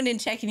put someone in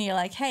check and you're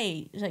like,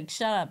 hey, like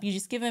shut up. You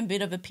just give them a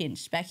bit of a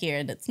pinch back here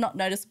and it's not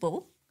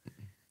noticeable.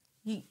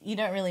 You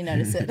don't really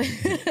notice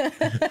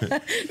it.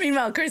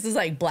 Meanwhile, Chris is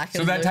like black and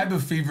So that blue. type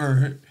of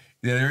fever,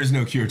 yeah, there is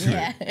no cure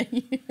to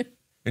it.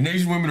 And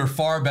Asian women are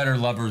far better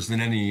lovers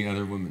than any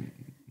other women.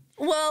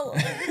 Well,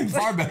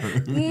 Far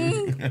better.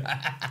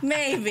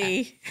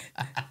 maybe.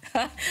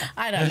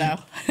 I don't know.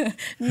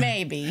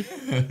 Maybe.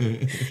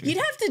 You'd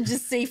have to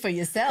just see for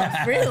yourself,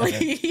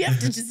 really. You have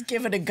to just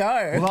give it a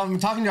go. Well, I'm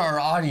talking to our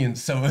audience,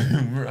 so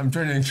I'm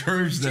trying to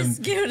encourage them.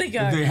 Just give it a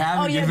go. If they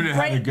haven't given it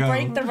a go.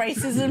 Break the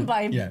racism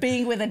by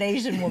being with an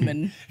Asian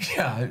woman.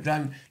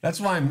 Yeah, that's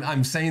why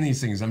I'm saying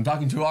these things. I'm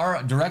talking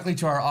to directly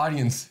to our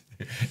audience.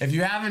 If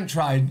you haven't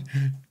tried,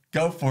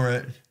 go for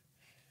it.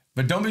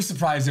 But don't be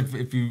surprised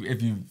if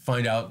you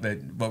find out that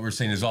what we're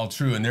saying is all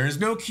true and there is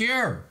no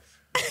cure.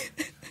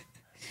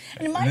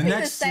 And it might be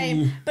the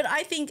same, but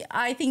I think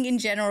in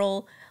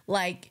general,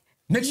 like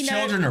mixed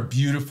children are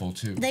beautiful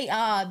too. They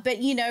are, but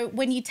you know,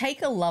 when you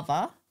take a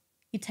lover,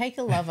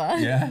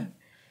 yeah.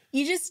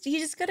 You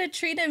just gotta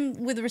treat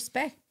him with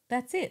respect.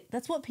 That's it.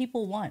 That's what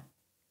people want.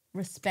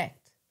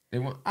 Respect. They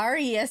want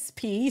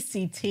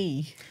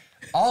RESPECT.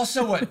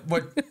 Also,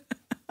 what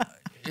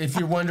if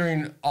you're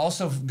wondering,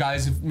 also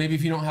guys,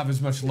 if you don't have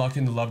as much luck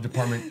in the love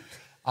department,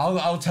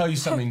 I'll tell you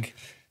something.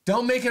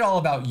 Don't make it all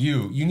about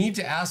you. You need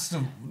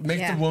to make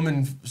the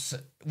woman,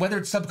 whether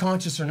it's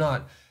subconscious or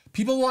not.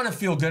 People want to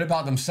feel good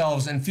about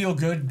themselves and feel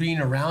good being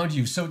around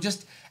you. So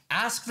just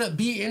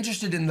be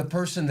interested in the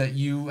person that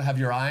you have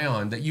your eye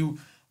on, that you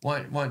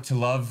want to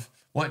love,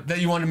 that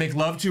you want to make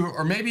love to,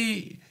 or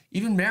maybe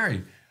even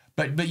marry.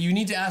 But you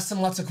need to ask them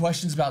lots of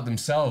questions about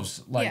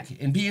themselves,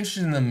 and be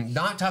interested in them.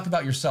 Not talk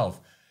about yourself.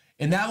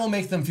 And that will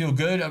make them feel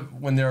good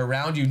when they're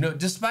around you,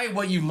 despite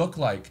what you look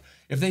like.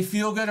 If they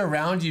feel good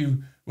around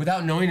you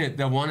without knowing it,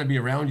 they'll want to be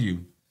around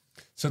you.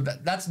 So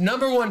that's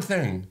number one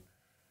thing.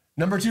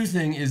 Number two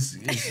thing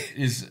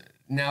is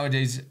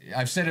nowadays,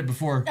 I've said it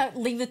before.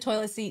 Leave the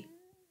toilet seat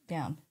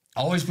down.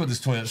 Always put this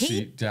toilet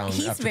seat down.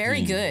 He's after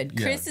very peeing. good.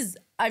 Yeah. Chris is,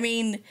 I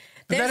mean...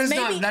 But that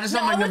is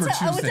not my number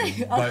two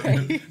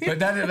thing. But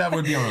that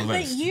would be on a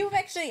list. But you've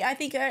actually, I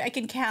think I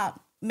can count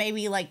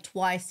maybe like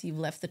twice you've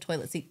left the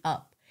toilet seat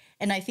up.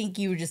 And I think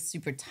you were just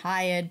super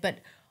tired, but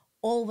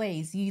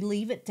always you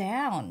leave it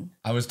down.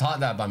 I was taught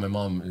that by my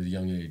mom at a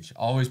young age.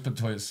 Always put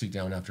the toilet seat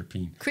down after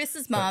peeing.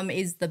 Chris's mom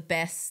is the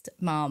best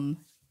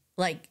mom.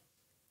 Like,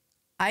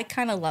 I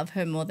kind of love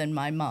her more than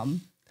my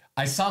mom.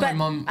 I saw my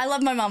mom. I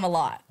love my mom a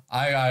lot.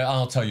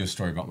 I'll tell you a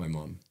story about my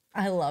mom.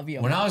 I love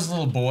you. When I was a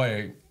little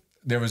boy,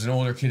 there was an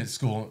older kid at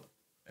school,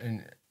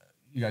 and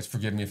you guys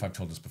forgive me if I've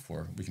told this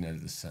before. We can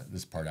edit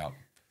this part out.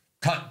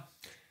 Cut.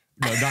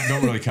 No,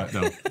 don't really cut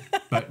though.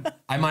 But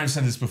I might have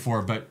said this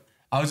before, but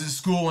I was at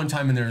school one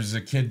time and there was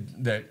a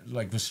kid that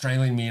was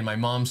strangling me and my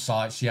mom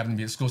saw it. She happened to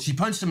be at school. She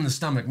punched him in the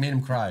stomach, made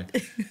him cry.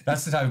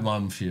 That's the type of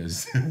mom she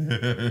is.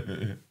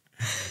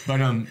 But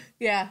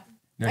yeah.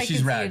 no, I she's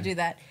can rad. see her do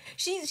that.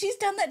 She's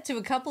done that to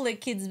a couple of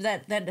kids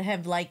that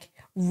have like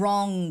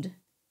wronged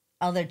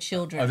other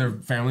children, other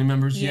family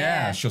members. Yeah.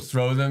 Yeah, she'll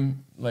throw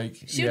them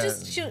like. She'll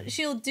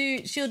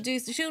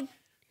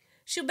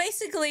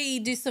basically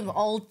do some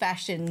old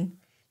fashioned.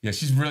 Yeah,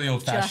 she's really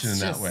old fashioned in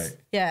that way.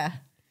 Yeah.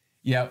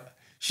 Yeah.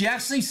 She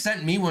actually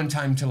sent me one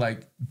time to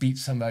like beat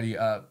somebody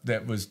up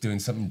that was doing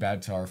something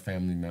bad to our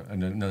family,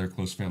 another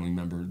close family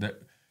member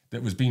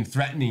that was being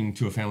threatening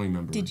to a family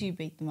member. Did you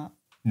beat them up?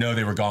 No,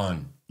 they were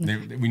gone.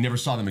 We never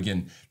saw them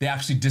again. They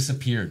actually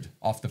disappeared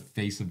off the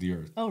face of the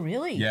earth. Oh,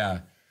 really?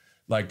 Yeah,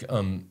 like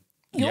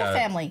Your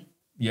family.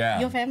 Yeah,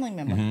 Your family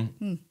member.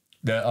 Mm-hmm.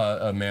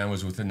 A man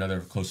was with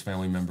another close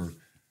family member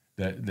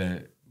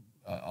that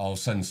all of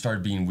a sudden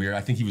started being weird.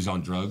 I think he was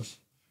on drugs,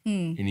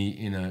 and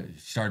he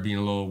started being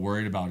a little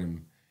worried about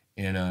him,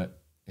 I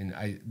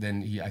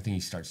think he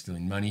started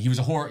stealing money. He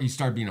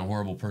started being a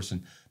horrible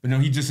person, but no,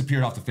 he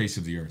disappeared off the face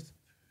of the earth.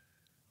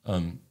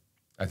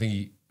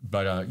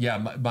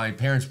 My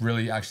parents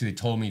really actually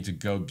told me to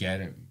go get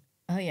him.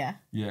 Oh yeah.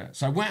 Yeah,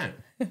 so I went.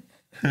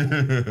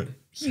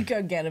 You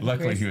go get him.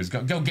 Luckily, Chris. he was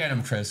go get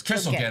him, Chris.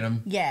 Chris will get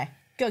him. Yeah,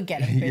 go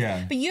get him, Chris.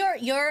 Yeah. But your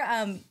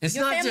family.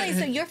 So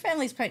just, your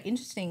family's quite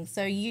interesting.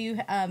 So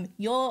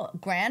your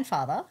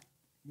grandfather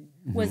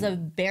was a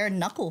bare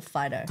knuckle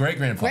fighter. Great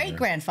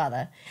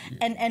grandfather.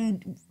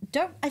 And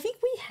I think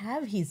we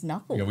have his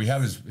knuckles. Yeah, we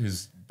have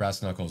his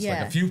brass knuckles. Yeah.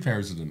 Like a few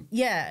pairs of them.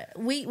 Yeah,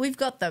 we've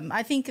got them.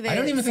 I think they're. I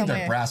don't even think somewhere.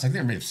 they're brass. I think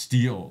they're made of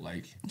steel.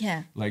 Like.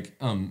 Yeah.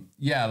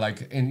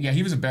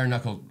 He was a bare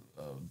knuckle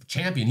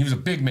champion. He was a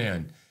big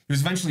man. He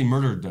was eventually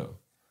murdered though.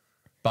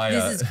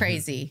 This is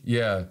crazy.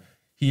 Yeah,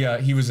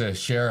 he was a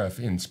sheriff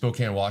in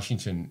Spokane,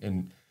 Washington,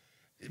 and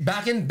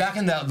back in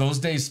those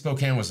days,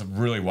 Spokane was a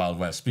really Wild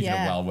West. Speaking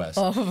of Wild West,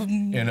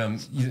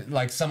 and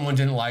like someone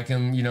didn't like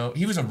him. You know,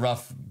 he was a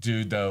rough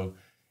dude though,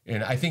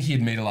 and I think he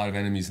had made a lot of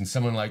enemies. And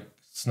someone like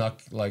snuck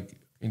like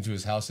into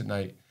his house at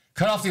night,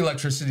 cut off the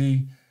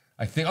electricity.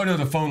 I think. Oh no,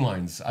 the phone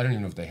lines. I don't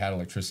even know if they had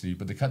electricity,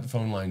 but they cut the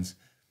phone lines.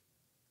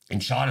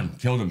 And shot him,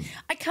 killed him.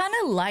 I kind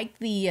of like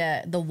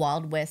the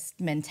Wild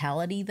West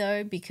mentality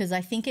though, because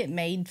I think it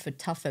made for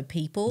tougher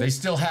people. They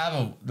still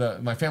have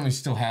my family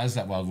still has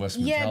that Wild West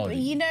mentality. Yeah, but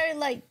you know,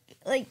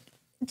 like,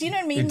 do you know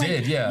what I mean? It like,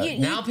 did, yeah.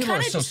 Now people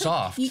are so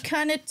soft. You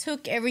kind of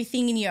took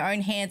everything in your own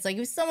hands. Like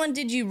if someone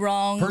did you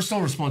wrong,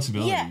 personal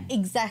responsibility. Yeah,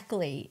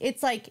 exactly.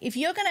 It's like if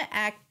you're gonna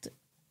act,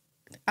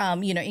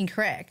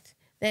 incorrect,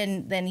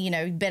 then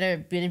better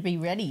be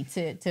ready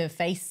to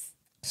face.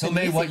 So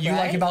May, what you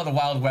like about the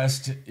Wild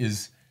West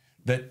is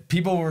that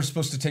people were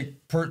supposed to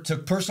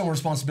took personal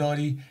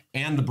responsibility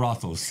and the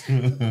brothels.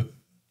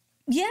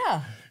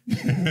 Yeah.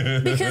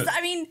 Because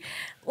I mean,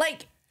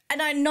 like, and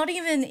I'm not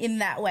even in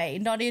that way,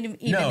 not even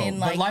in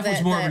like. But life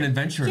was more of an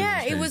adventure.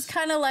 Yeah, it was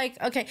kind of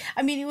like, okay.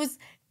 I mean, it was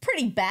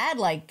pretty bad,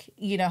 like,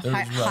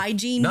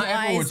 hygiene Not wise.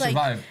 everyone would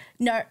survive.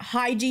 No,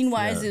 hygiene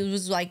wise, it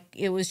was like,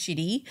 it was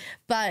shitty.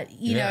 But,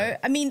 you know,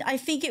 I mean, I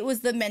think it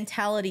was the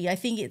mentality. I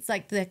think it's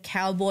like the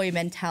cowboy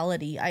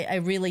mentality I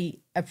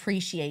really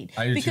appreciate.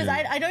 Because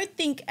I don't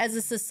think as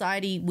a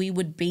society we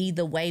would be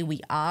the way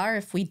we are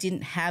if we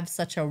didn't have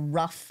such a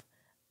rough,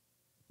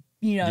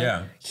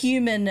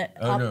 human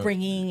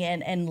upbringing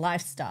and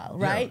lifestyle,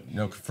 right? Yeah,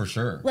 no, for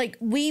sure. Like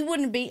we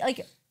wouldn't be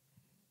like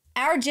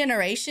our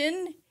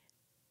generation,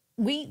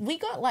 we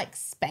got like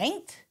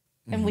spanked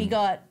and we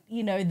got,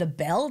 the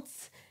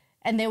belts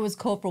and there was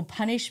corporal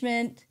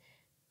punishment.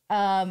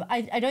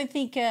 I don't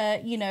think,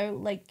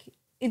 like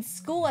in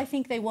school, I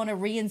think they want to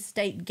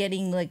reinstate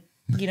getting like,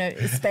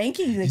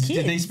 spanking the kids.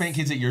 Did they spank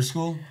kids at your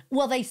school?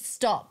 Well, they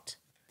stopped.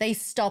 They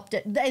stopped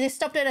it. They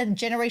stopped it a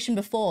generation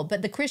before.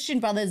 But the Christian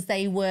brothers,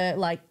 they were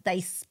like, they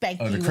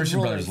spanked you. Oh, the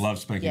Christian brothers love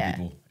spanking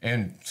people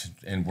and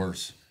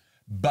worse.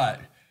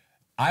 But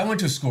I went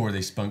to a school where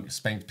they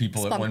spanked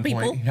people at one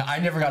point. I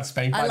never got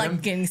spanked by them. I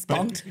like getting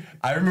spanked.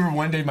 I remember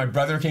one day my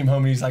brother came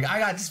home and he's like, I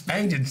got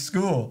spanked in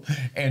school.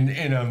 And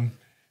it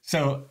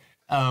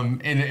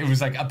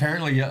was like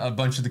apparently a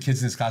bunch of the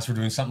kids in this class were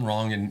doing something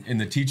wrong.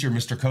 And the teacher,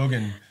 Mr.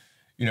 Kogan,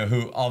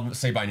 who I'll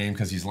say by name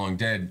because he's long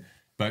dead,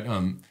 but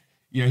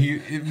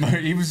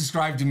he was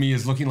described to me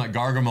as looking like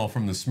Gargamel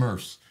from the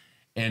Smurfs.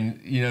 And,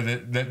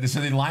 so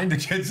they lined the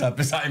kids up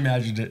as I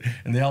imagined it,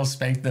 and they all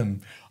spanked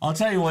them. I'll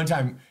tell you one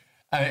time,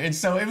 and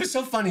so it was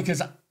so funny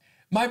because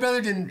my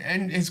brother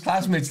and his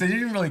classmates, they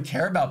didn't really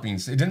care about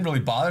it didn't really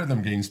bother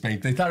them getting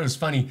spanked. They thought it was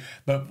funny.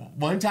 But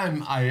one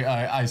time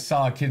I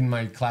saw a kid in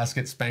my class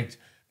get spanked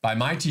by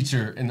my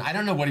teacher, and I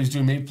don't know what he was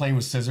doing, maybe playing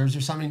with scissors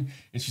or something.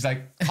 And she's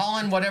like,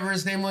 Colin, whatever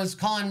his name was,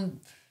 Colin,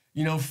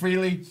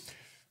 Freely.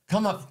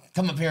 Come up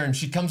here. And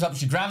she comes up,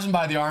 she grabs him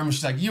by the arm, and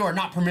she's like, you are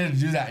not permitted to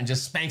do that, and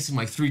just spanks him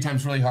like 3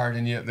 times really hard,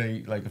 and yet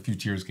a few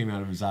tears came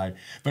out of his eye.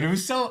 But it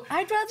was so,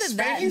 I'd rather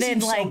that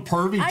than so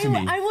pervy to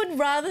me. I would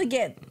rather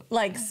get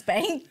like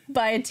spanked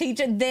by a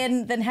teacher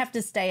than have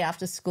to stay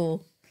after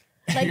school.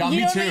 Like, yeah,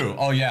 me too.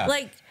 Oh yeah.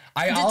 Like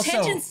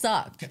detention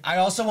sucked. I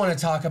also want to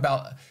talk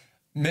about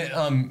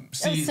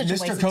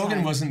Mr.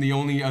 Kogan wasn't the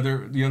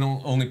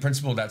only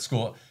principal at that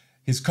school.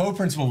 His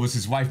co-principal was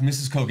his wife,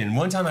 Mrs. Kogan.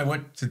 One time I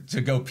went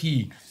to go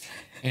pee.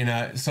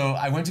 And so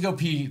I went to go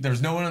pee. There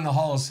was no one in the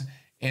halls.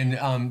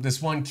 and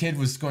this one kid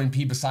was going to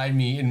pee beside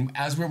me, and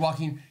as we're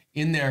walking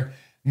in there,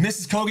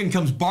 Mrs. Kogan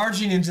comes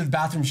barging into the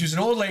bathroom. She was an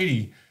old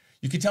lady.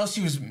 You could tell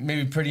she was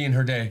maybe pretty in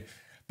her day,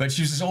 but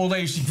she was this old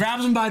lady. She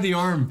grabs him by the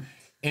arm,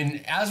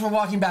 and as we're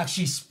walking back,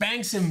 she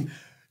spanks him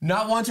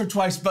not once or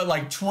twice, but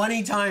like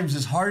 20 times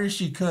as hard as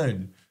she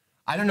could.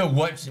 I don't know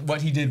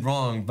what he did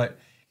wrong, but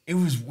it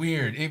was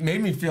weird. It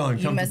made me feel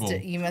uncomfortable.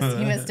 You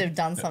must have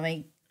done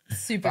something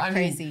super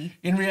crazy. Mean,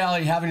 in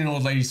reality, having an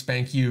old lady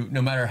spank you,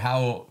 no matter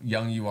how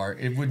young you are,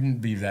 it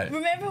wouldn't be that.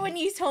 Remember when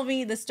you told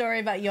me the story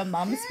about your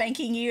mum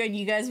spanking you and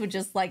you guys were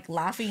just like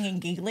laughing and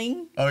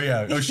giggling? Oh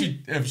yeah. Oh,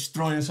 she's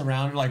throwing us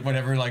around like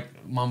whatever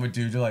like mom would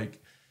do to like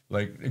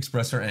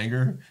express her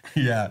anger.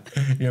 Yeah.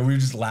 Yeah. We would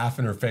just laugh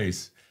in her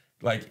face.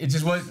 Like it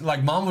just was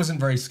like mom wasn't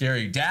very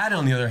scary. Dad,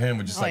 on the other hand,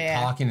 would just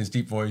talk in his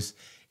deep voice,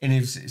 and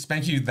he'd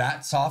spank you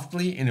that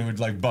softly, and it would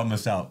like bum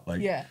us out.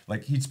 Like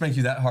like he'd spank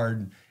you that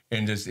hard.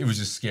 And it was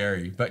just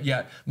scary. But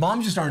yeah,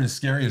 moms just aren't as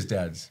scary as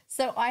dads.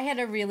 So I had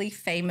a really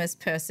famous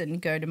person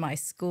go to my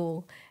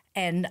school,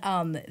 and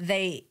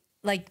they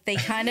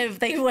worshipped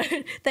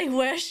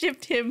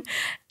him,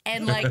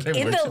 and like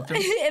in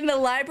the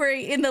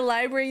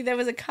library there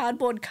was a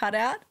cardboard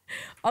cutout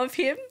of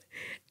him,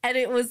 and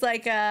it was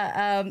like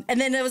and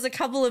then there was a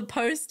couple of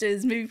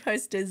posters, movie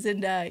posters,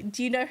 and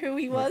do you know who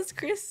he was,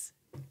 Chris?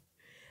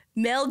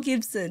 Mel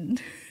Gibson.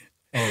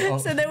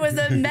 So there was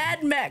a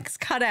Mad Max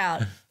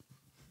cutout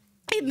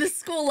in the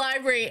school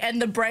library and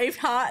the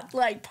Braveheart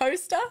like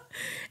poster,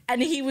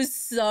 and he was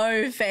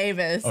so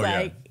famous.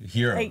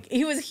 Hero. Like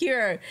he was a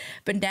hero.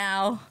 But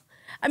now,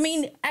 I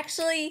mean,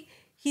 actually,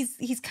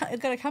 he's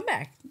got a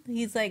comeback.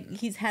 He's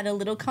had a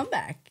little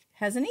comeback,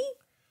 hasn't he?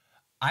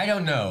 I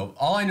don't know.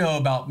 All I know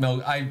about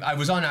Mel, I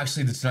was on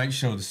actually the Tonight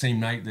Show the same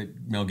night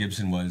that Mel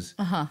Gibson was,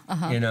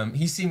 and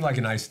he seemed like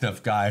a nice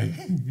enough guy,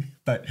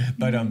 but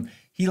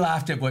he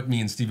laughed at what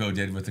me and Steve-O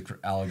did with the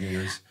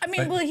alligators. I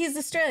mean, well, he's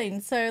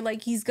Australian, so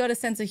like he's got a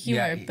sense of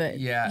humor. But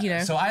you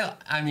know. So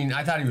I mean,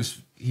 I thought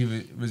he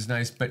was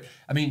nice, but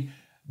I mean,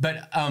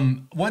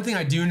 one thing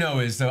I do know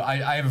is though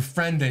I have a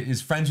friend that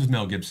is friends with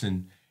Mel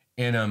Gibson,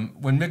 and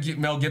when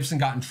Mel Gibson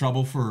got in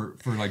trouble for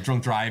like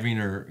drunk driving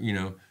or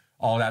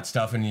all that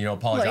stuff, and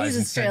apologized he's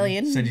and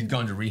Australian. said he'd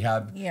gone to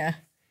rehab. Yeah.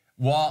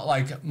 Well,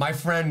 like my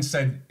friend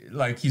said,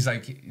 like he's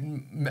like.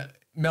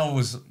 Mel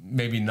was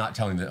maybe not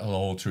telling the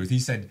whole truth. He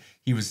said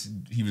he was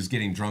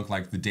getting drunk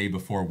like the day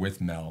before with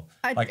Mel.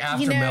 Like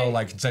after Mel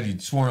like said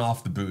he'd sworn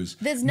off the booze.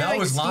 There's Mel no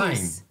was excuse.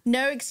 lying.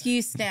 No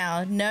excuse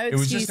now. No It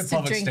was excuse just a to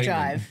public drink statement.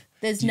 drive.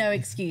 There's no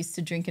excuse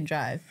to drink and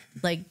drive.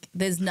 Like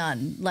there's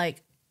none.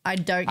 Like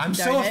I'm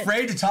so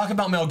afraid to talk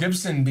about Mel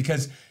Gibson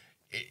because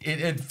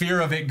it fear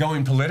of it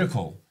going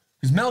political.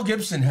 Because Mel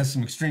Gibson has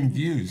some extreme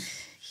views.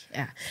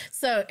 Yeah.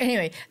 So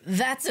anyway,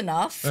 that's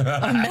enough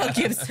of Mel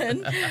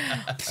Gibson.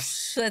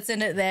 Let's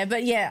end it there.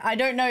 But yeah, I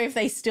don't know if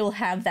they still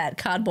have that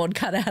cardboard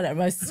cutout at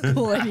my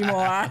school anymore.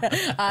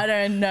 I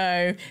don't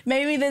know.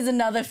 Maybe there's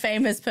another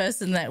famous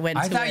person that went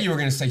to it. I thought you were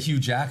going to say Hugh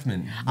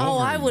Jackman. Oh,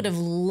 I would have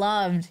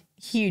loved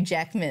Hugh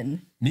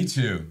Jackman. Me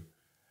too.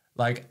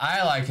 Like,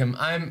 I like him.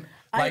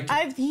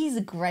 He's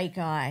a great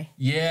guy.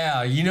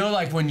 Yeah,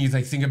 like when you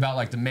think about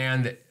like the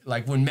man that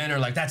like when men are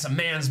like that's a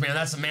man's man,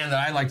 that's a man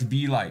that I like to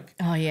be like.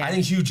 Oh yeah. I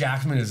think Hugh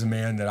Jackman is a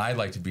man that I'd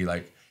like to be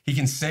like. He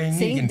can sing,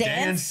 he can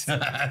dance,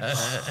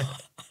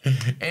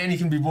 and he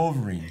can be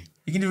Wolverine.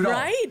 He can do it all.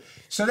 Right?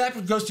 So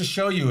that goes to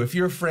show you if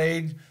you're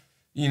afraid,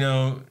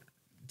 to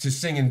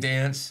sing and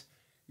dance,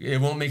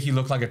 it won't make you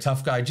look like a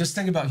tough guy. Just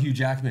think about Hugh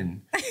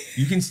Jackman.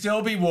 You can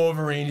still be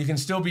Wolverine. You can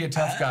still be a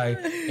tough guy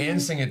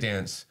and sing and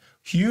dance.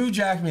 Hugh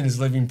Jackman is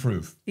living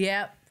proof.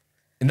 Yep.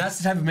 And that's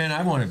the type of man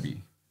I want to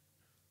be.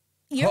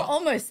 You're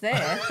almost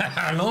there.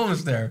 I'm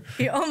almost there.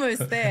 You're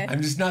almost there.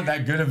 I'm just not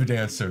that good of a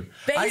dancer.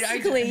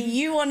 Basically,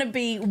 you want to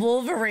be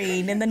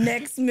Wolverine in the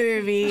next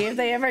movie if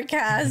they ever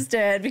cast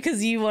it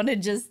because you want to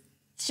just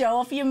show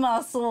off your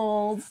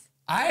muscles.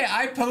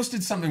 I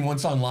posted something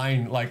once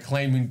online like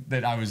claiming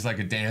that I was like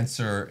a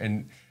dancer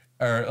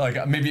or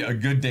like maybe a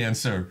good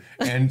dancer.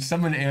 And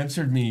someone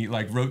answered me,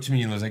 like wrote to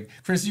me and was like,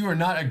 Chris, you are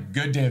not a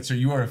good dancer.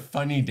 You are a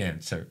funny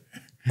dancer.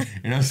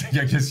 And I was like,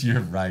 I guess you're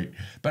right.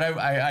 But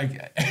I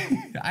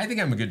think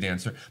I'm a good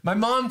dancer. My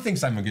mom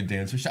thinks I'm a good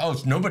dancer.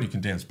 Nobody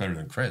can dance better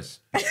than Chris.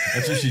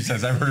 That's what she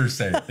says. I've heard her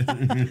say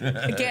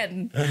it.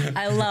 Again,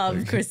 I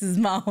love Chris's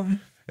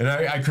mom. And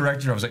I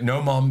corrected her. I was like,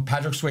 no, Mom,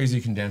 Patrick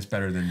Swayze can dance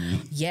better than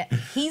me. Yeah,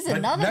 he's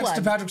another one. Next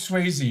to Patrick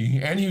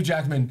Swayze and Hugh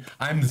Jackman,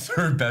 I'm the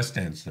third best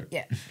dancer.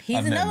 Yeah,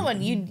 he's another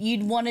one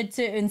you'd wanted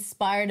to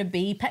inspire to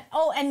be.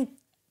 And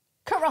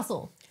Kurt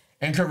Russell.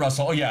 And Kurt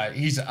Russell. Oh, yeah.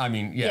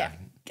 Yeah.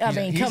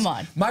 Come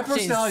on. My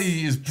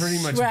personality is pretty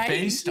much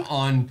based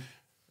on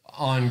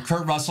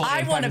Kurt Russell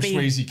and Patrick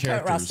Swayze characters.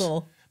 Kurt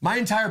Russell. My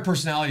entire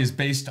personality is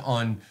based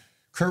on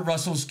Kurt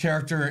Russell's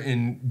character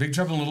in Big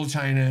Trouble in Little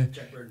China.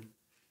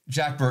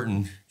 Jack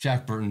Burton.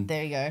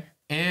 There you go.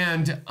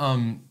 And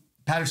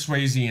Patrick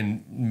Swayze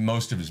in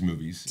most of his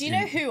movies. Do you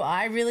know who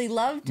I really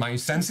loved? My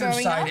sensitive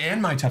side and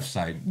my tough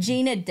side.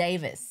 Gina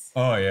Davis.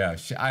 Oh, yeah.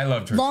 I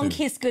loved her Long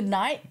Kiss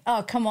Goodnight.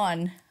 Oh, come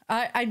on.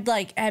 I'd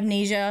like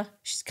amnesia.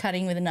 She's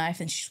cutting with a knife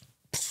and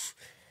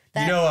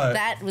that,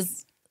 that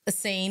was a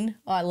scene.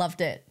 Oh, I loved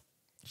it.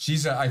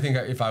 I think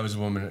if I was a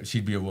woman,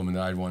 she'd be a woman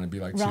that I'd want to be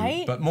like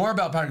right? too. But more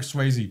about Patrick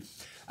Swayze.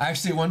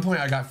 Actually, at one point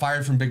I got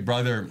fired from Big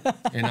Brother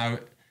and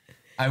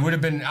I would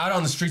have been out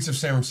on the streets of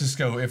San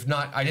Francisco if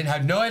not. I didn't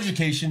have no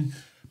education,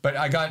 but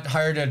I got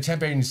hired at a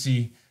temp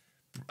agency,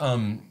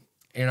 and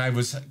I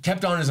was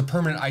kept on as a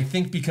permanent. I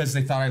think because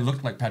they thought I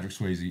looked like Patrick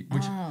Swayze,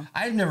 which I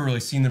had never really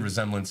seen the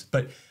resemblance.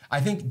 But I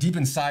think deep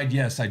inside,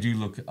 yes, I do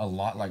look a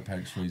lot like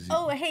Patrick Swayze.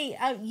 Oh, hey,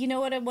 you know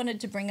what I wanted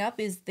to bring up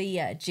is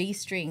the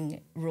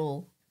G-string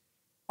rule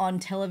on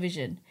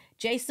television.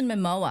 Jason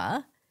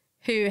Momoa,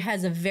 who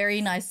has a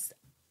very nice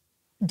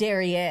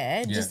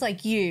derriere, just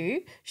like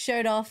you,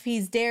 showed off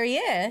his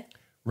derriere.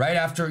 Right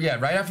after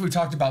we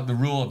talked about the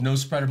rule of no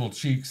spreadable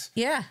cheeks.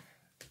 Yeah.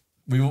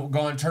 We will go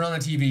on, turn on the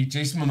TV.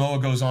 Jason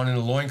Momoa goes on in a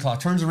loincloth,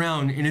 turns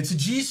around, and it's a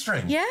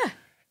G-string. Yeah.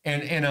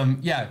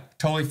 And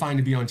totally fine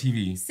to be on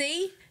TV.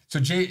 See? So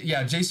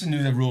Jason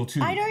knew the rule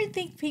too. I don't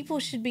think people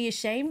should be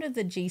ashamed of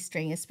the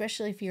G-string,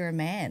 especially if you're a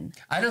man.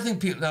 I don't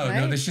think people.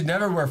 No, they should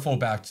never wear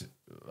full-backed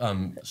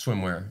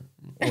swimwear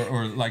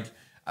or like.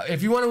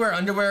 If you want to wear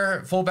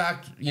underwear, full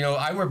back,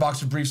 I wear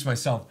boxer briefs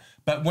myself.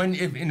 But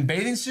if in a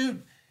bathing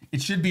suit,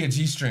 it should be a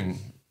G-string.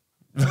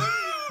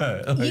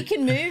 You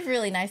can move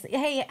really nicely.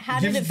 Hey,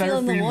 how did it feel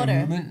in the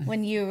water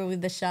when you were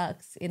with the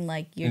sharks in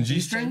like your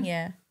G-string?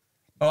 Yeah.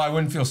 Oh, I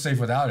wouldn't feel safe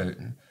without it.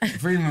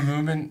 Freedom of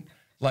movement,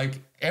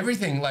 like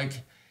everything,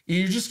 like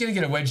you're just gonna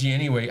get a wedgie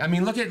anyway. I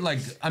mean, look at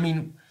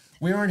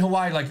we were in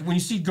Hawaii. Like when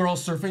you see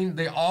girls surfing,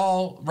 they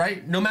all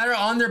no matter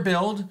on their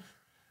build.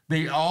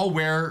 They all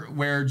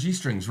wear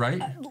G-strings,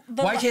 right?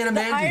 Why can't a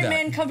man do that? The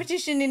Ironman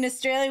competition in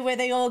Australia where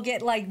they all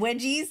get like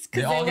wedgies.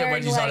 They all get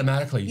wedgies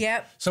automatically.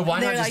 Yep. So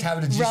why not just have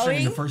it a G-string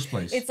in the first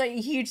place? It's like a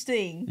huge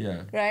thing.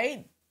 Yeah.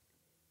 Right?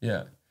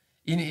 Yeah.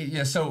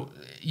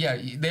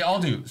 They all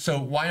do. So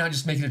why not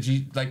just make it a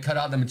G, like cut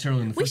out the material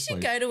in the first place?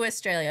 We should go to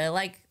Australia,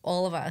 like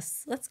all of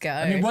us. Let's go.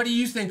 I mean, what do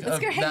you think of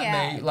that,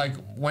 May? Like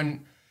when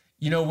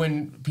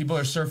people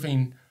are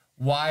surfing,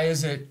 why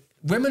is it...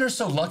 Women are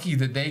so lucky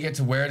that they get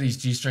to wear these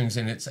G-strings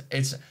and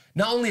it's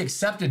not only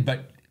accepted,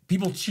 but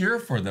people cheer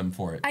for them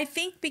for it. I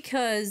think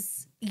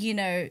because,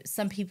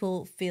 some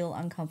people feel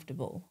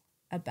uncomfortable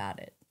about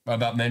it.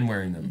 About men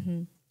wearing them.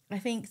 Mm-hmm. I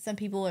think some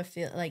people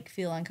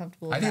feel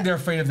uncomfortable. I think they're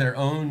afraid of their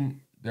own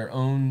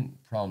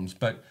problems.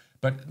 But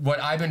what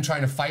I've been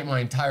trying to fight my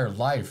entire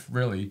life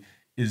really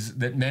is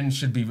that men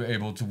should be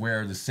able to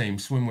wear the same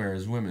swimwear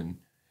as women.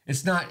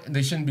 It's not,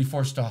 they shouldn't be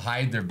forced to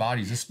hide their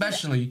bodies,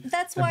 especially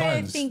That's why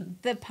buns. I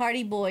think the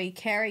party boy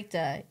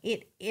character,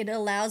 it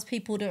allows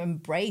people to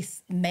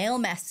embrace male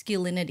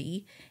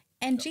masculinity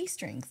and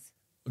G-strings.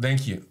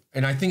 Thank you.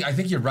 And I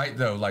think you're right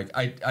though. Like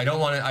I don't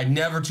want to, I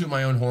never toot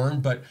my own horn,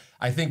 but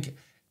I think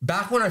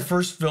back when I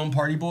first filmed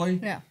Party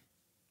Boy,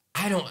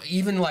 I don't,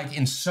 even like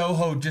in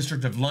Soho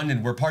district of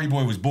London where Party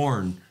Boy was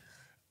born,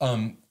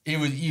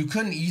 you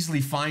couldn't easily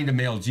find a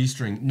male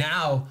G-string.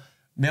 Now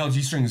male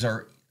G-strings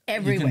are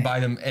everywhere. You can buy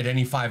them at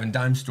any 5 and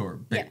dime store.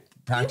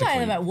 Practically. You buy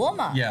them at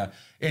Walmart. Yeah.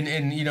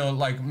 And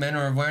like men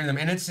are wearing them.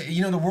 And it's,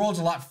 the world's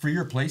a lot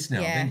freer place now.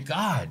 Yeah. Thank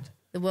God.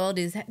 The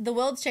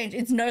world's changed.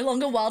 It's no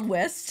longer Wild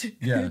West.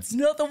 Yeah. It's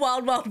not the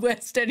Wild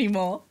West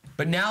anymore.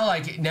 But now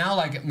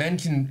men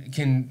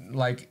can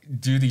like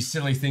do these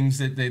silly things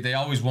that they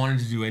always wanted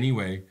to do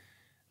anyway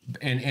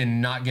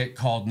and not get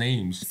called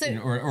names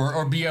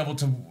or be able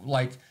to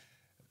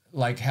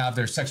like have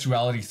their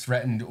sexuality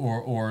threatened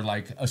or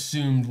like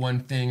assumed one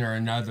thing or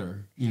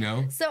another,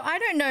 So I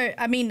don't know.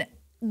 I mean,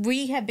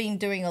 we have been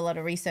doing a lot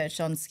of research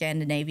on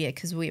Scandinavia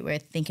because we were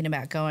thinking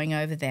about going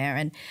over there.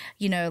 And,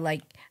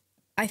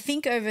 I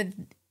think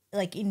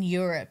in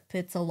Europe,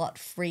 it's a lot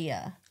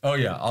freer. Oh,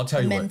 yeah. I'll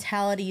tell you what. The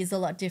mentality is a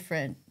lot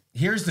different.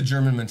 Here's the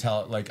German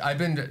mentality. Like I've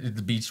been to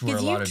the beach where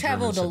a lot of Germans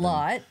traveled a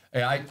lot.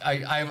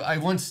 I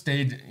once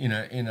stayed in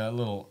a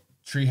little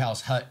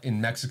treehouse hut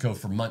in Mexico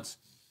for months.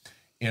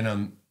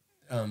 And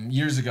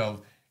years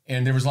ago,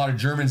 and there was a lot of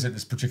Germans at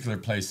this particular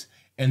place,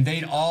 and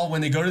they'd all,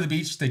 when they go to the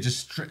beach, they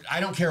just,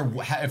 I don't care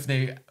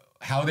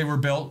how they were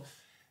built,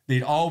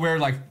 they'd all wear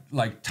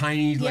like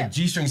tiny like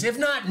G-strings, if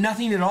not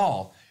nothing at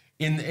all.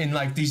 In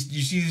like these,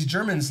 you see these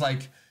Germans,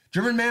 like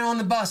German man on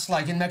the bus,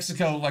 like in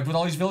Mexico, like with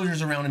all these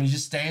villagers around him, he's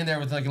just standing there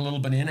with like a little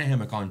banana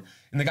hammock on,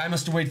 and the guy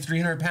must have weighed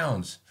 300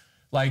 pounds.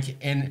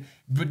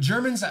 But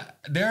Germans,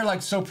 they're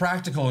like so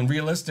practical and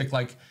realistic.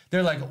 Like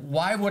they're like,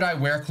 why would I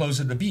wear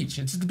clothes at the beach?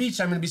 It's at the beach.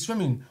 I'm going to be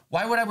swimming.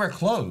 Why would I wear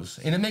clothes?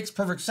 And it makes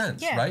perfect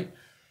sense, right?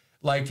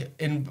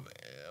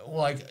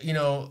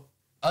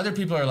 Other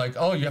people are like,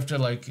 oh, you have to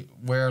like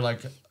wear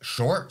like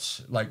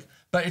shorts,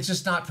 but it's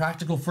just not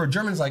practical for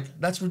Germans. Like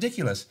that's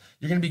ridiculous.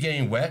 You're going to be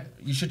getting wet.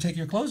 You should take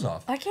your clothes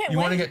off. I can't. You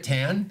want to get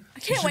tan? I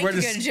can't wait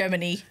to go to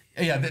Germany.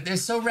 Yeah,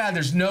 it's so rad.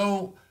 There's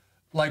no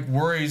like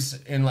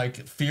worries and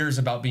like fears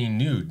about being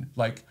nude.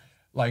 Like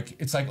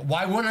like, it's like,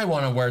 why wouldn't I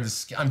want to wear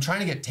this? I'm trying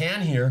to get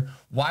tan here.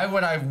 Why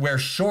would I wear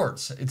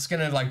shorts? It's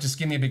going to like just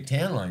give me a big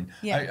tan line.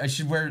 Yeah. I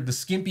should wear the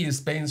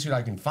skimpiest bathing suit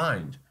I can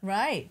find.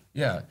 Right.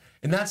 Yeah.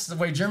 And that's the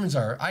way Germans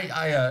are.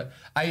 I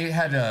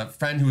had a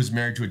friend who was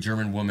married to a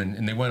German woman,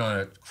 and they went on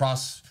a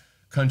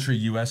cross-country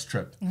U.S.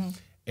 trip.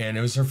 And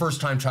it was her first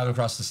time traveling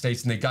across the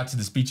States, and they got to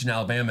this beach in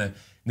Alabama, and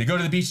they go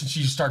to the beach, and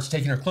she just starts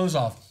taking her clothes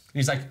off. And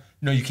he's like,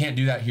 no, you can't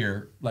do that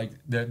here. Like,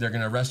 they're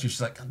going to arrest you.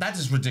 She's like, that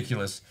is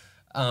ridiculous.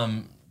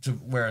 To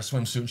wear a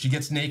swimsuit. She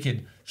gets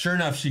naked. Sure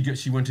enough,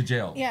 she went to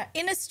jail. Yeah,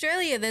 in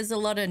Australia, there's a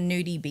lot of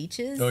nudie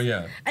beaches. Oh,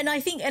 yeah. And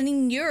I think, and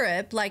in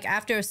Europe, like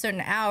after a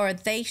certain hour,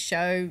 they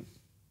show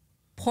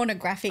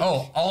pornographic.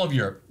 Oh, all of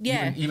Europe.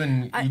 Yeah.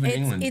 Even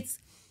England.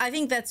 I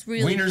think that's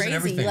really Wieners crazy. And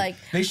everything. Like,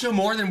 they show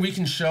more than we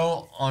can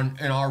show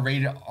in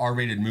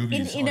R-rated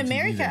movies. In on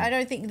America, TV. I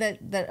don't think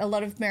that a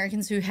lot of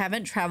Americans who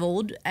haven't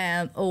traveled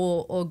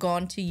or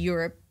gone to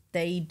Europe,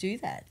 they do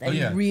that.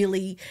 They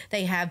really,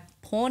 they have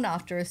porn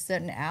after a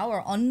certain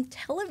hour on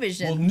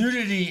television. Well,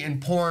 nudity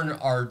and porn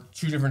are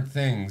two different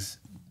things,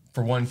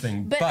 for one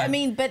thing. But I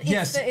mean, but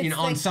yes,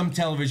 on some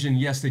television,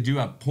 yes, they do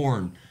have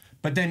porn.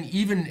 But then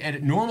even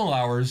at normal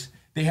hours,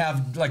 they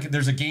have like,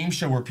 there's a game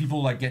show where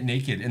people like get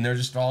naked, and they're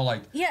just all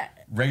like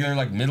regular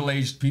like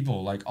middle-aged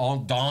people, like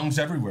all dongs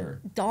everywhere.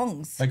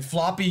 Dongs. Like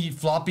floppy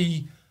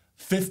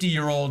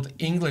 50-year-old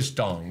English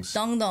dongs.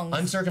 Dongs.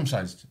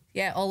 Uncircumcised.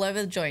 Yeah, all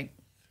over the joint.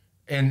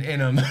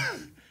 And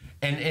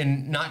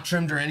not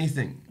trimmed or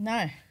anything.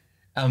 No.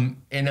 And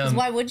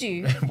why would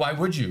you? Why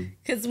would you?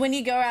 Because when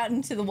you go out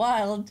into the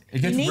wild, it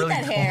gets you need really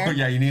that cold. hair.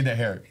 Yeah, you need that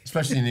hair,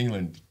 especially in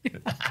England.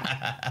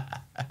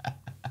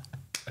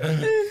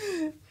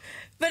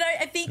 But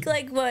I think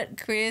like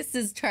what Chris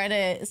is trying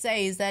to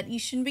say is that you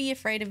shouldn't be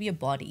afraid of your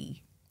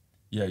body.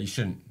 Yeah, you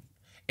shouldn't.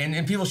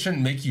 And people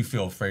shouldn't make you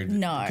feel afraid.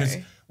 No. Because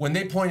when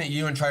they point at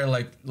you and try to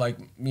like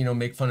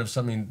make fun of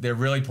something, they're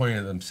really pointing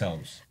at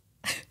themselves.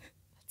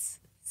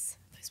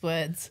 Those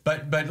words.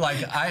 But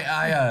like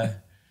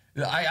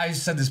I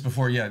said this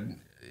before. Yeah,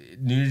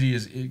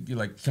 nudity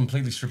like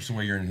completely strips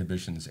away your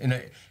inhibitions.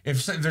 And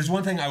if there's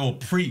one thing I will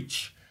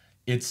preach,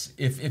 it's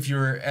if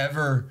you're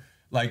ever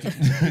like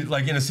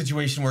like in a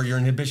situation where your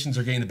inhibitions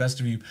are getting the best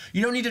of you,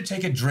 you don't need to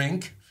take a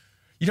drink.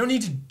 You don't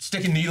need to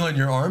stick a needle in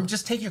your arm.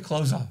 Just take your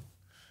clothes off.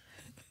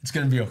 It's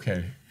gonna be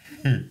okay.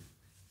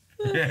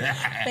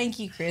 Thank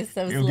you, Chris.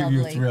 That was It'll lovely.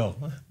 give you a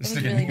thrill.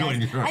 Stick a needle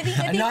in your arm.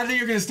 Not that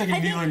you're going to stick a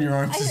needle in your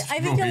arm. I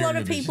think a lot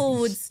of people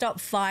would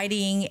stop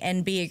fighting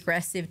and be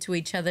aggressive to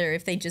each other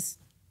if they just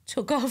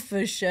took off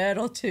a shirt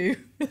or two.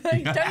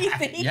 Like, don't you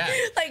think? Yeah.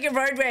 Like a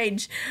road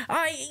rage.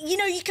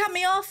 You cut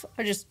me off.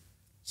 I just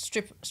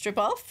strip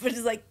off. But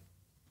it's like,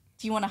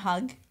 do you want a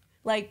hug?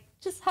 Like,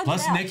 just hug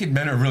Plus, it out. naked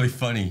men are really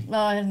funny.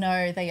 Oh,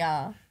 no, they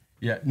are.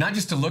 Yeah, not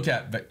just to look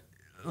at, but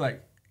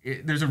like,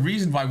 there's a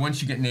reason why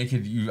once you get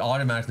naked, you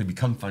automatically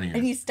become funnier.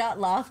 And you start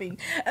laughing.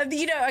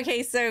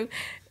 Okay, so...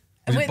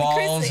 With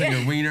balls and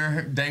your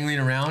wiener dangling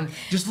around.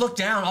 Just look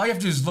down. All you have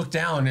to do is look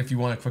down if you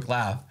want a quick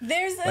laugh.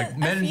 There's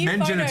men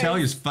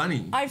genitalia is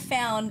funny. I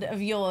found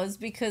of yours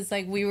because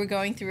like we were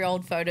going through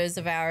old photos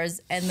of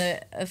ours and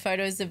the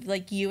photos of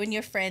like you and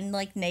your friend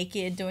like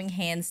naked doing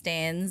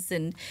handstands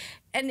and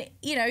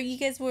you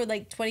guys were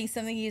like 20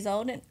 something years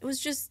old and it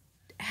was just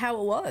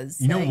how it was.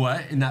 You know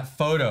what? In that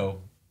photo,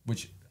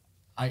 which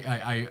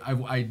I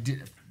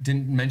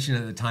didn't mention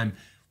at the time,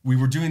 we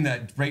were doing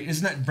that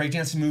isn't that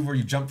breakdancing move where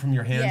you jump from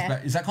your hands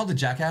back? Is that called the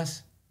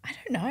jackass? I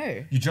don't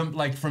know. You jump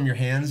like from your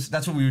hands.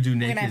 That's what we would do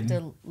naked. I'm gonna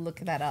have to look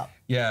that up.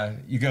 Yeah,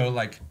 you go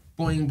like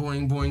boing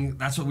boing boing.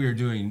 That's what we were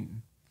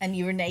doing. And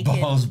you were naked.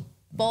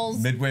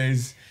 Balls.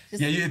 Midways.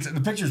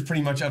 The picture is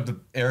pretty much of the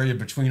area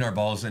between our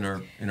balls and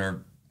our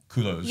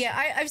culos.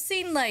 Yeah, I've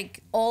seen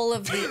like all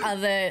of the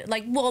other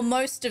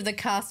most of the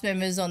cast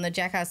members on the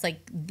Jackass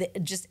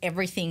just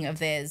everything of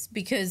theirs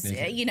because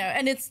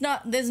and it's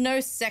not there's no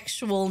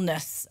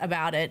sexualness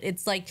about it.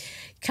 It's like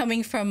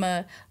coming from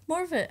a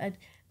more of a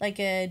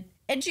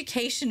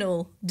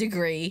educational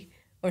degree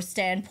or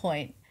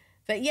standpoint.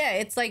 But yeah,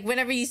 it's like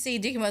whenever you see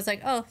Dickie, it's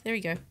like, oh, there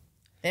you go.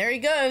 There he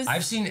goes.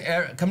 I've seen,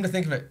 come to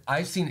think of it,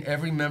 I've seen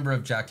every member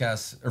of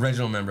Jackass,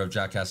 original member of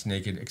Jackass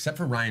naked, except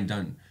for Ryan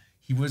Dunn.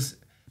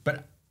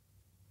 But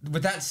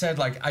with that said,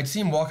 like I'd see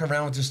him walk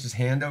around with just his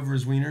hand over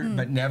his wiener,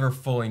 but never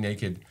fully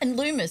naked. And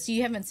Loomis,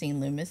 you haven't seen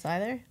Loomis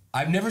either?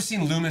 I've never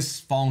seen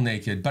Loomis fall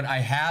naked, but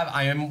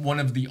I am one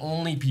of the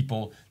only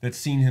people that's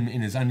seen him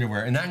in his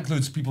underwear, and that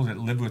includes people that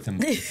lived with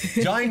him.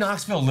 Johnny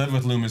Knoxville lived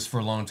with Loomis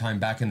for a long time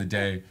back in the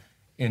day,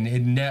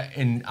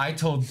 and I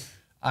told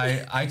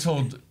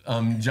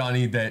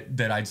Johnny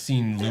that I'd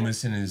seen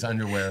Loomis in his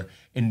underwear,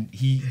 and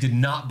he did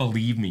not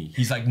believe me.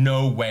 He's like,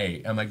 no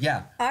way. I'm like,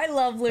 yeah. I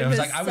love Loomis. And I was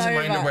like, I was in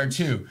my underwear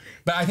too.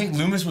 But I think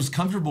Loomis was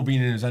comfortable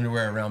being in his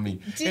underwear around me.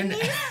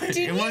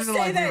 It wasn't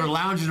like we were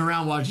lounging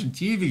around watching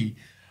TV.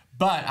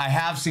 But I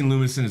have seen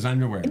Loomis in his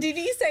underwear. Did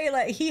you say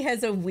like he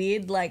has a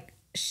weird like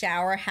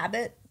shower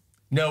habit?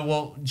 No,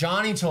 well,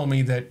 Johnny told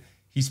me that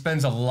he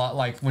spends a lot,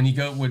 like when he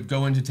would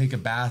go in to take a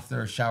bath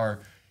or a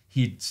shower,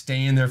 he'd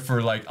stay in there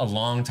for like a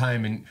long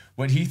time, and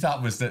what he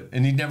thought was that,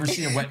 and he'd never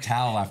see a wet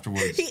towel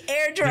afterwards. He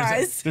air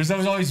dries. There's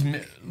always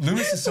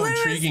Loomis is so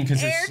intriguing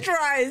because air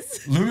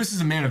dries. Loomis is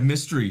a man of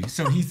mystery,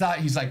 so he's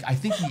like, I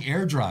think he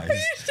air dries.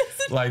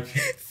 Like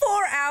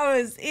 4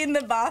 hours in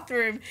the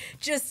bathroom,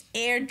 just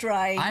air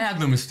drying. I had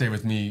Loomis stay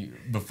with me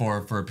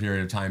before for a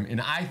period of time, and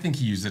I think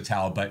he used a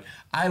towel, but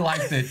I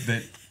like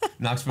that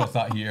Knoxville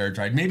thought he air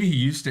dried. Maybe he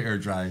used to air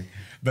dry.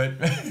 But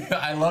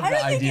I love the idea.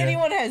 I don't think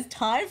anyone has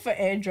time for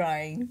air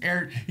drying.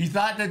 He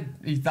thought that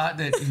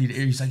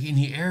he's like, and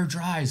he air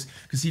dries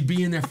because he'd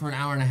be in there for an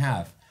hour and a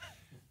half.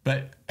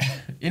 But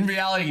in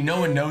reality, no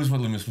one knows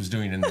what Loomis was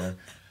doing in there.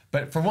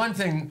 But for one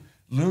thing,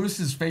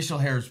 Loomis's facial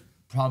hairs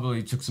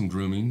probably took some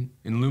grooming,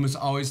 and Loomis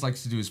always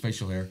likes to do his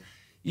facial hair.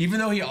 Even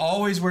though he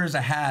always wears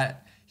a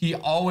hat, he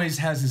always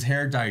has his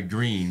hair dyed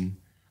green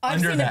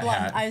under that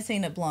hat. I've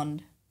seen it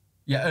blonde.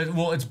 Yeah,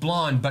 well, it's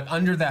blonde, but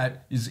under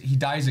that he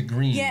dyes it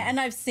green. Yeah, and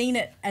I've seen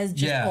it as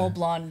just all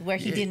blonde, where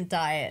he didn't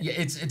dye it. Yeah,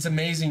 it's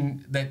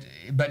amazing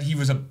but he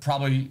was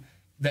probably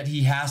that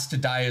he has to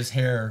dye his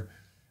hair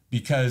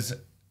because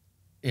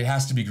it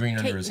has to be green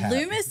under his hat.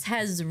 Loomis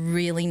has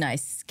really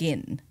nice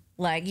skin.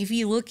 Like, if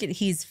you look at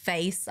his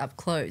face up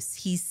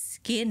close, his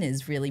skin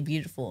is really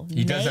beautiful.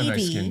 He does have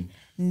nice skin.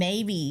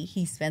 Maybe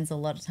he spends a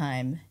lot of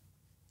time.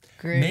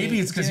 Maybe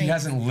it's because he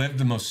hasn't lived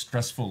the most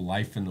stressful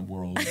life in the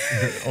world,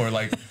 or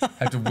like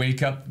had to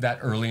wake up that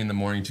early in the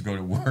morning to go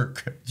to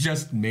work.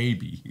 Just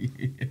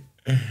maybe.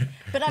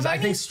 But I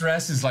think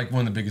stress is like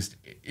one of the biggest.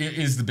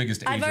 Is the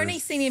biggest. I've only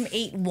seen him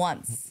eat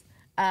once,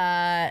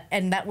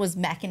 and that was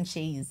mac and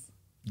cheese.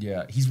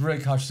 Yeah, he's really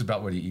cautious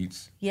about what he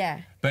eats.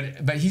 Yeah. But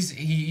he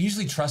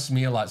usually trusts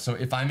me a lot. So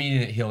if I'm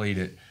eating it, he'll eat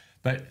it.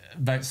 But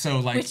so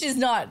like, which is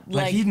not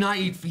like he'd not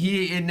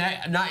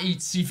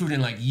eat seafood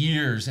in like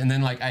years, and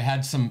then like I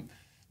had some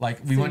like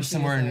we went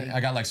somewhere and I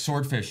got like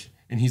swordfish,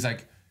 and he's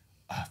like,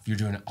 oh, if you're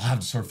doing it, I'll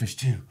have the swordfish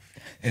too,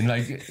 and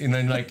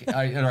then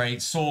I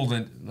ate sole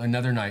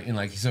another night, and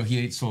like so he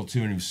ate sole too,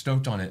 and he was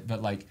stoked on it,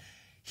 but like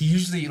he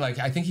usually like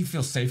I think he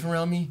feels safe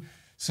around me.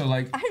 So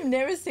like I've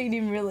never seen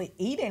him really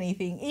eat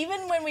anything.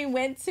 Even when we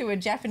went to a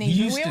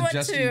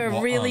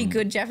really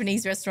good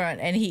Japanese restaurant,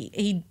 and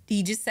he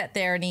just sat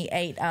there and he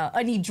ate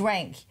and he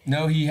drank.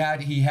 No, he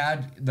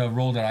had the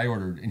roll that I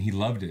ordered and he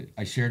loved it.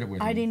 I shared it with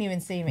him. I didn't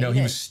even see him. No,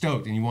 he was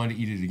stoked and he wanted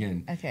to eat it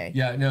again. Okay.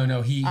 Yeah,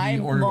 no, he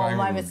ordered. Well,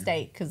 my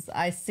mistake, because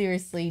I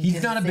seriously.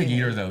 He's not a big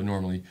eater though.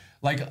 Normally,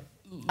 like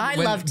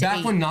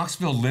back when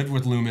Knoxville lived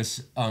with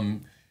Loomis.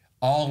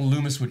 All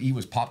Loomis would eat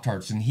was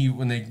Pop-Tarts, and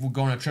when they would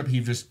go on a trip,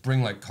 he'd just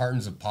bring like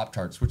cartons of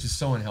Pop-Tarts, which is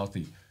so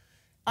unhealthy.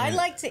 I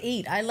like to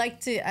eat. I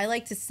like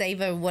to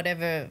savor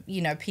whatever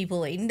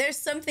people eat. And there's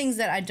some things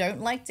that I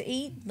don't like to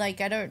eat. Like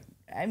there's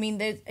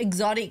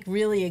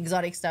really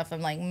exotic stuff.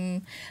 I'm like,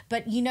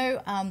 But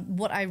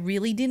what I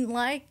really didn't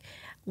like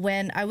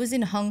when I was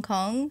in Hong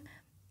Kong,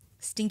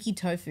 stinky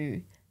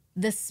tofu.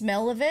 The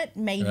smell of it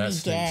made me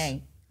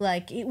gag.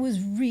 Like, it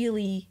was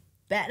really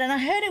bad, and I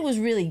heard it was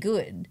really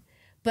good.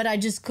 But I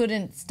just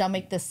couldn't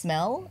stomach the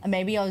smell.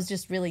 Maybe I was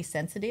just really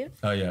sensitive.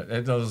 Oh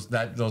yeah, those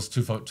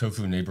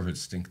tofu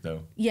neighborhoods stink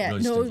though. Yeah,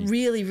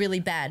 really,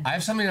 really bad. I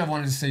have something I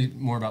wanted to say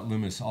more about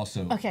Loomis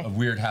also. Okay. A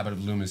weird habit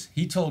of Loomis.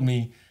 He told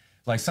me,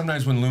 like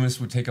sometimes when Loomis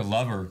would take a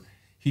lover,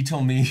 he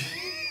told me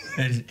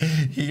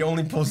that he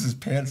only pulls his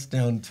pants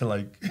down to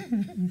like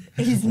when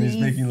he's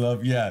making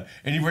love. Yeah,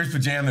 and he wears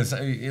pajamas.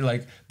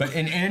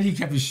 And he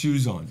kept his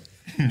shoes on.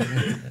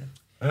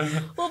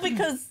 Well,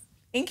 because.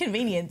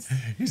 Inconvenience.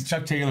 He's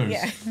Chuck Taylor's.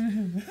 Yeah.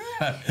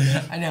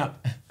 I know.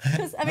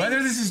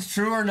 Whether this is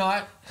true or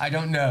not, I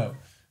don't know.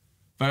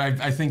 But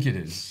I think it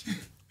is.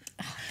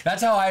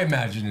 That's how I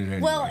imagine it anyway.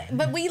 Well,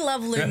 but we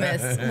love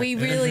Loomis. We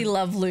really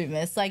love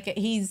Loomis. Like,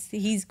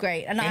 he's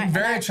great. And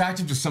very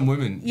attractive to some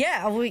women.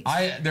 Yeah.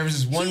 There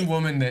was this one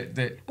woman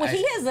that Well,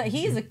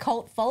 he has a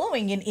cult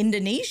following in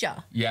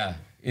Indonesia. Yeah.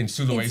 In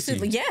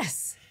Sulawesi.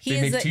 Yes.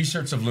 They make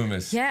t-shirts of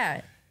Loomis.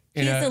 Yeah.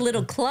 He's a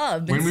little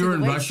club. When we were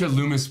in Russia,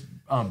 Loomis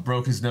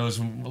broke his nose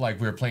when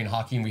we were playing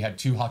hockey, and we had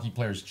 2 hockey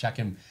players check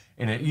him,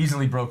 and it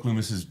easily broke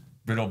Loomis's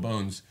brittle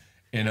bones.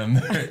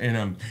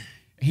 And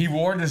he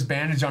wore this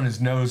bandage on his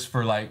nose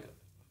for like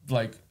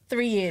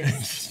 3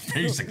 years,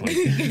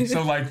 basically.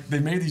 So like they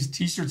made these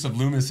T-shirts of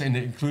Loomis, and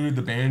it included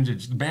the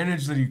bandage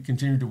that he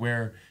continued to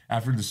wear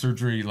after the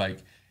surgery.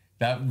 Like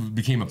that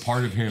became a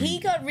part of him. He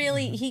got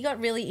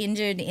really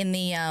injured in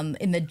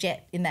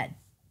that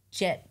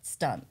jet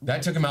stunt.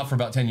 That took him out for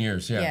about 10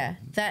 years. Yeah.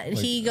 Yeah.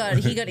 He got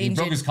injured. He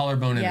broke his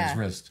collarbone and his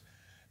wrist.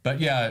 But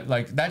yeah,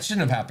 like that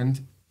shouldn't have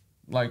happened.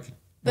 Like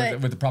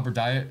with the proper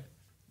diet.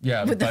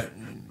 Yeah, but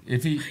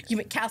if you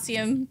get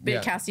calcium, bit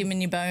of calcium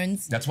in your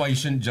bones. That's why you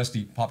shouldn't just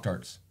eat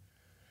Pop-Tarts.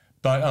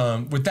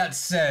 But with that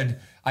said,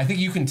 I think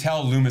you can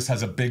tell Loomis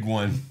has a big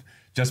one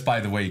just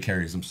by the way he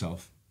carries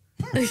himself.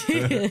 I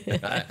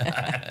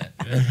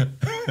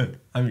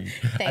mean,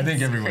 I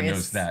think everyone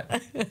knows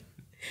that.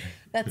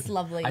 That's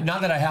lovely.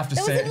 Not that I have to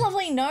It say was a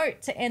lovely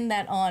note to end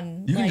that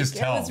on. You can just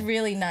tell. It was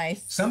really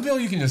nice. Some people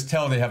you can just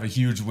tell they have a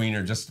huge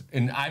wiener.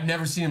 And I've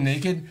never seen him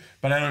naked,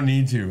 but I don't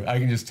need to. I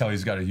can just tell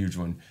he's got a huge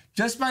one.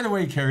 Just by the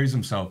way he carries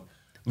himself.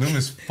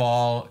 Loomis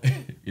Fall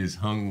is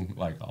hung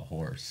like a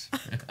horse.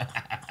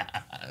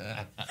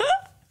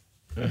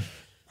 That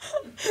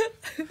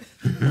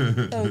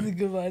was a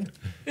good one.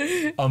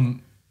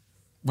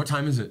 What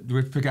time is it? Do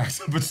we have to pick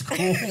Axe up at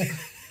school?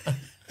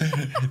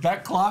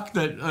 That clock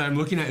that I'm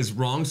looking at is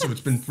wrong, so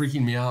it's been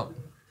freaking me out.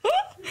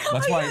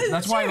 That's why.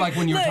 That's why. Like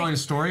when you were telling a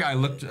story, I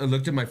looked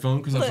at my phone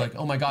because I was like,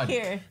 "Oh my god!"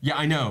 Here. Yeah,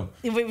 I know.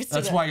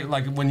 That's why.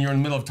 Like when you're in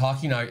the middle of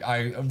talking,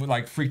 I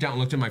like freaked out and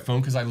looked at my phone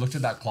because I looked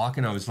at that clock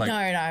and I was like,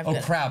 No,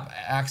 "Oh crap!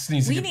 Axe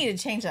needs to." We need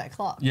to change that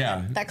clock.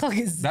 Yeah, that clock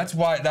is. That's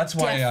why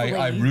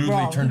I rudely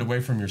wrong. turned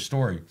away from your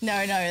story.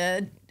 No,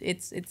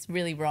 it's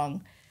really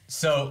wrong.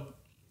 So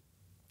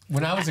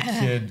when I was a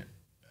kid,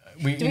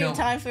 Do we have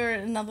time for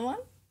another one?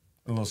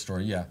 A little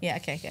story, yeah. Yeah.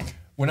 Okay.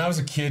 When I was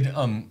a kid,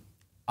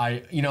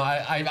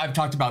 I've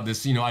talked about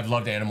this. I've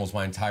loved animals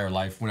my entire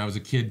life. When I was a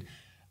kid,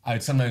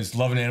 I'd sometimes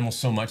love an animal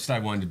so much that I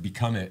wanted to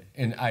become it.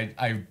 And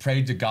I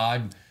prayed to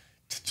God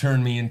to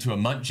turn me into a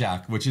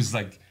muntjac, which is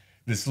like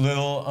this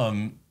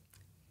little,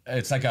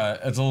 it's like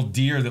a little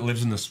deer that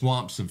lives in the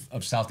swamps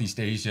of Southeast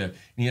Asia. And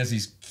he has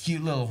these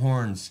cute little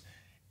horns.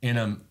 And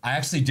I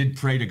actually did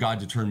pray to God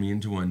to turn me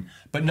into one,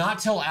 but not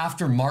till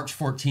after March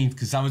 14th,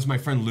 because that was my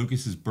friend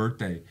Lucas's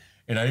birthday.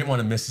 And I didn't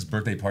want to miss his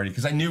birthday party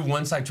because I knew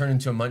once I turned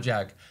into a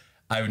muntjac,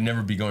 I would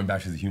never be going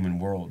back to the human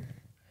world.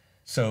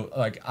 So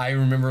like I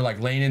remember like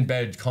laying in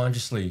bed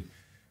consciously,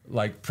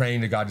 like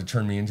praying to God to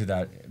turn me into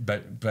that,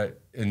 but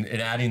and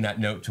adding that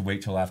note to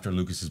wait till after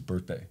Lucas's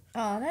birthday.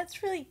 Oh,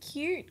 that's really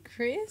cute,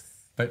 Chris.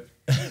 But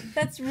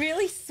that's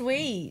really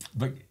sweet.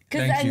 But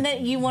because and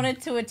that you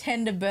wanted to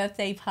attend a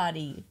birthday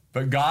party.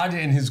 But God,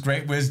 in His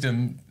great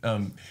wisdom,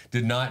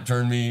 did not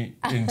turn me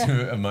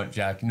into a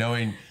muntjac,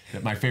 knowing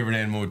that my favorite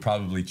animal would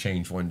probably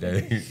change one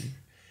day.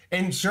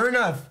 And sure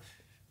enough,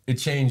 it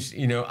changed.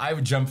 I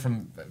would jump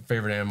from one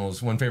favorite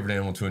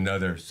animal to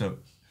another. So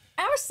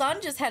our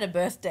son just had a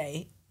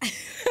birthday.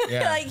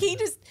 Yeah. Like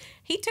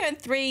he turned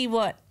 3.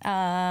 What?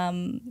 How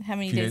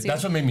many days ago?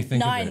 That's what made me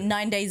think of it.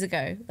 9 days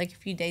ago, like a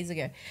few days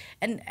ago,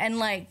 and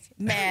like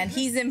man,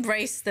 he's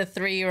embraced the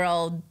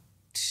 3-year-old.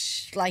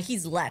 Like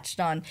he's latched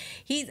on.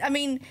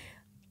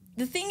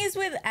 The thing is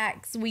with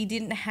Axe, we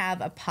didn't have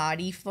a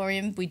party for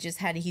him. We just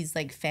had his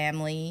like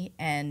family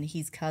and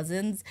his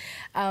cousins,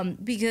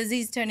 because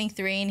he's turning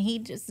 3 and he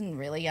doesn't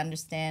really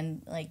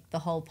understand like the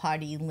whole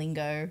party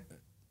lingo.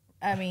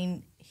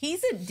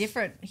 He's a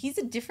different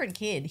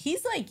kid.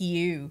 He's like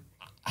you.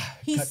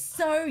 He's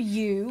so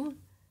you.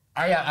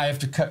 I have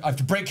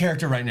to break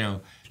character right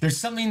now. There's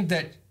something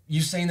that you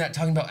saying that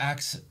talking about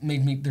Axe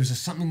made me.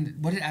 Something.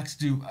 What did Axe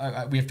do?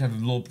 We have to have a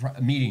little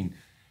meeting.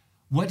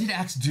 What did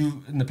Axe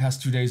do in the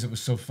past 2 days that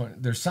was so fun?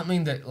 There's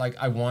something that like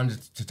I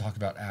wanted to talk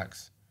about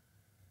Axe.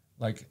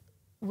 Like.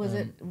 Was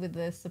it with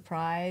the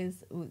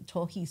surprise?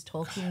 He's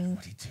talking. God,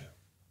 what'd he do?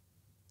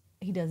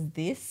 He does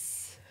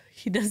this.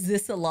 He does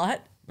this a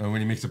lot. When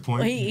he makes a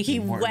point? He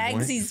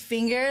wags his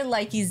finger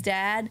like his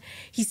dad.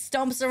 He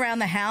stomps around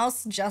the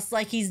house just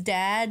like his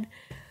dad.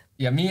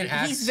 Yeah, me and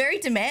Axe. He's very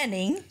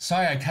demanding.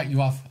 Sorry, I cut you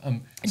off.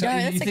 So no,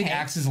 you think okay.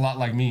 Axe is a lot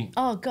like me?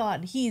 Oh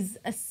God, he's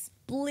a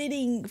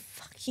splitting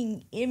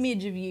fucking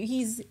image of you.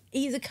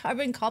 He's a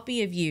carbon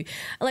copy of you.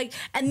 Like,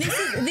 and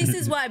this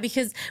is why,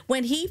 because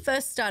when he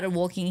first started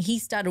walking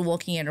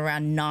at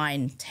around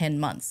 9-10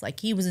 months.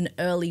 Like he was an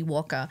early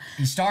walker.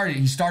 He started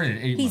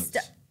at 8 months.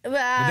 But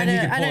then he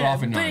could pull it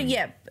off at 9. But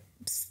yeah.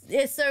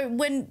 So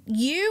when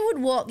you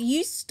would walk,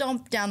 you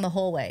stomp down the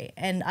hallway,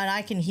 and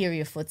I can hear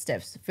your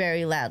footsteps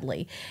very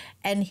loudly.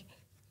 And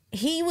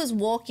he was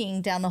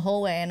walking down the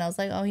hallway, and I was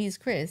like, oh, he's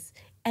Chris.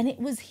 And it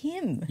was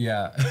him.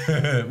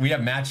 Yeah. We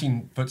have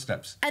matching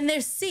footsteps. And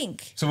they're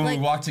sync. So when we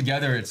walk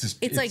together, it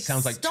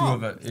sounds like stomp. two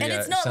of us. And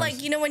it's not like,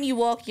 when you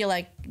walk, you're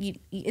like,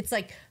 it's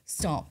like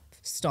stomp,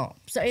 stomp.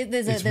 So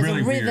there's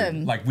really a rhythm.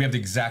 Weird. Like we have the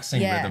exact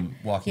same rhythm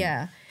walking.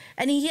 Yeah.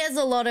 And he has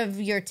a lot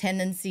of your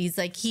tendencies.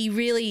 Like he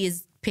really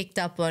is picked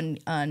up on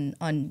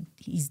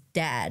his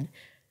dad.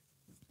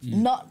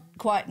 Not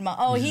quite mum.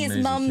 Oh, his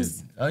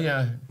mum's. Oh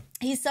yeah.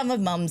 He's some of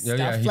mum's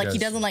stuff. He does. He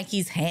doesn't like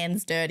his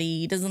hands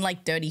dirty. He doesn't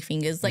like dirty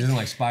fingers. Like he doesn't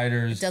like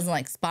spiders. He doesn't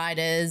like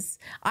spiders.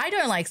 I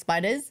don't like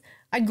spiders.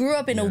 I grew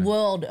up in a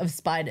world of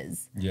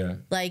spiders. Yeah.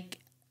 Like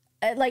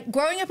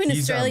growing up in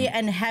Australia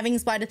and having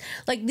spiders.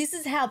 Like this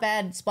is how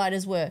bad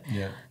spiders were.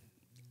 Yeah.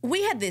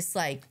 We had this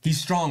like.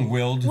 He's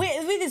strong-willed.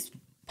 With this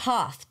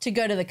path to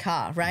go to the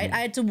car, right? I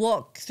had to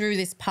walk through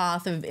this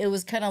path it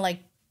was kind of like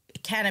a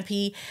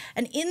canopy,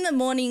 and in the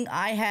morning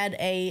I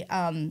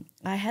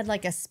had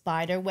like a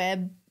spider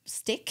web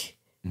stick,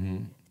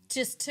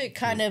 just to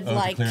kind of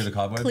like to clear the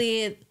cobwebs?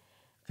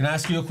 Can I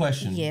ask you a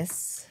question?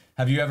 Yes.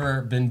 Have you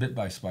ever been bit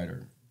by a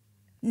spider?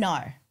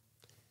 No.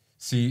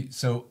 See,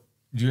 so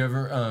do you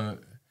ever,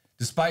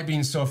 despite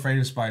being so afraid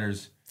of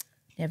spiders,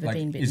 Never Like,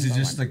 been bitten is it by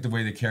just one. like the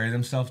way they carry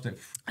themselves? That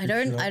I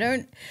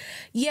don't.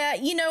 Yeah,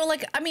 you know,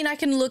 like, I mean, I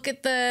can look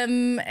at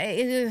them.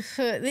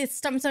 It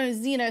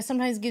sometimes, you know,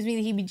 sometimes gives me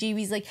the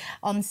heebie-jeebies. Like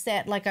on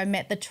set, like I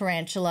met the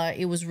tarantula.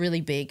 It was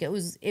really big. It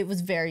was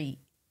okay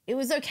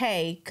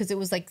because it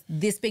was like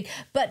this big.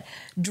 But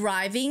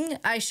driving,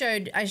 I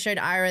showed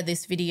Ira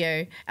this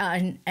video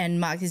and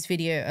Mark this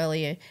video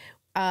earlier.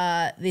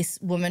 This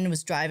woman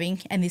was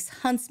driving and this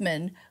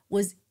huntsman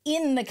was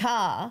in the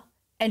car.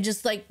 And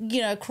just like,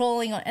 you know,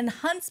 crawling on. And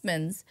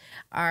huntsmans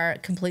are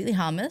completely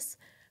harmless,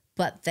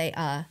 but they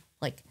are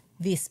like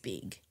this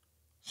big.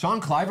 Sean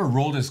Cliver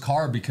rolled his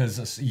car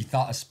because he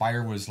thought a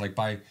spider was like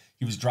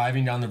he was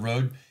driving down the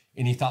road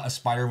and he thought a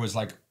spider was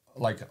like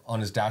on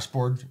his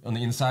dashboard on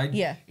the inside.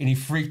 Yeah. And he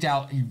freaked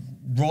out.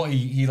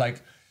 He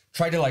like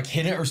tried to like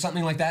hit it or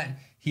something like that.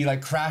 He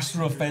like crashed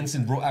through a fence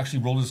and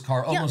actually rolled his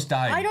car, almost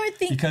died. I don't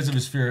think because of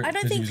his fear. I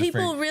don't think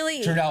people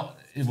really. Turned out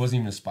it wasn't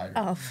even a spider.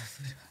 Oh,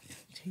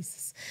 Jesus.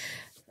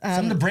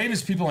 Some of the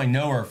bravest people I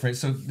know are afraid.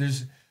 So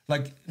there's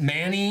like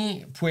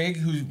Manny Puig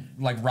who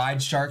like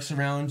rides sharks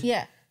around.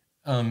 Yeah.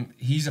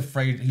 He's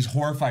afraid. He's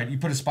horrified. You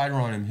put a spider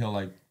on him, he'll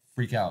like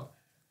freak out.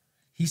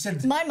 He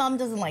said my mom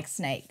doesn't like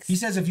snakes. He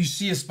says if you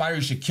see a spider,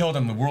 you should kill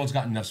them. The world's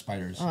got enough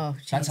spiders. Oh,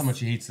 that's how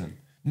much he hates them.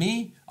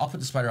 Me, I'll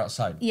put the spider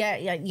outside.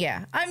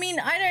 Yeah. I mean,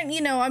 I don't.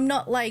 You know, I'm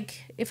not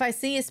like if I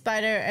see a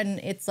spider and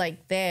it's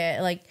like there,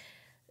 like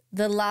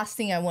the last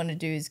thing I want to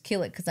do is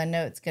kill it because I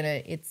know it's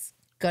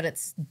got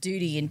its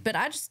duty but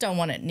I just don't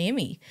want it near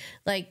me.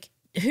 Like,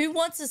 who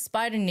wants a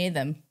spider near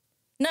them?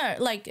 No,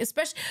 like,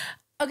 especially,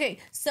 okay,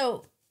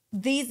 so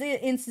these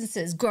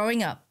instances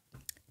growing up,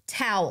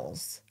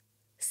 towels,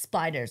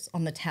 spiders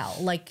on the towel,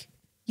 like,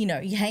 you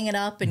know, you hang it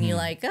up and you're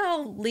like,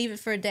 oh, leave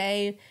it for a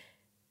day.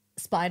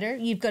 Spider,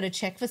 you've got to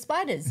check for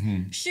spiders.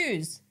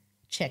 Shoes,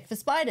 check for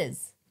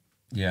spiders.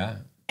 Yeah.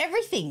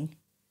 Everything.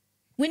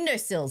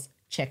 Windowsills,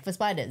 check for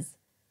spiders.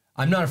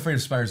 I'm not afraid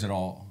of spiders at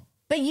all.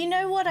 But you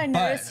know what I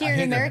noticed here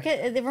in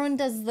America? Everyone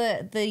does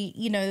the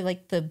you know,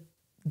 like the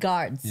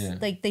guards. Yeah.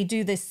 Like they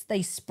do this,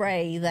 they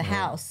spray the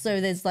house.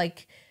 So there's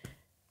like,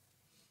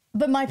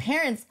 but my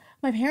parents'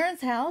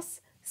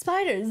 house,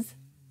 spiders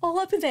all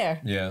up in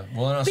there. Yeah.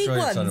 Well, in Big Australia,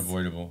 it's ones.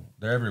 unavoidable.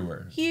 They're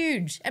everywhere.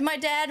 Huge. And my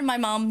dad and my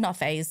mom, not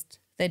phased.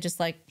 They're just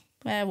like,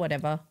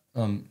 whatever.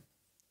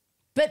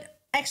 But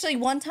actually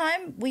one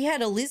time we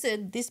had a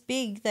lizard this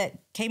big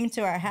that came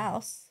into our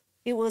house.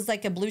 It was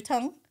like a blue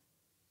tongue.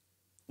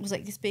 It was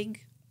like this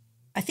big.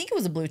 I think it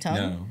was a blue tongue.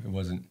 No, it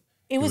wasn't.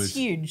 It was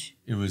huge.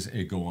 It was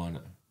a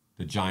goanna,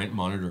 the giant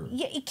monitor.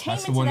 Yeah, it came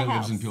That's the into one the that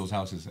lives in house. people's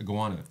houses. A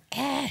goanna.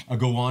 A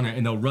goanna,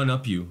 and they'll run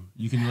up you.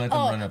 You can let them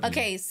run up you.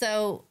 Okay,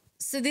 so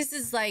this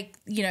is like,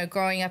 you know,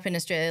 growing up in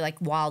Australia, like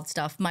wild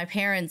stuff. My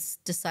parents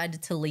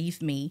decided to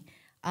leave me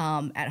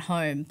at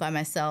home by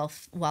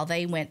myself while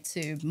they went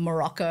to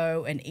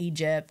Morocco and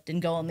Egypt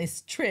and go on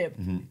this trip.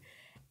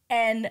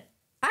 And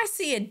I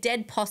see a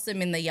dead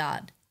possum in the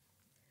yard.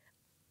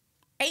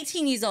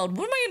 18 years old.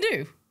 What am I going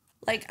to do?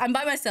 Like, I'm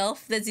by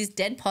myself. There's this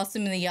dead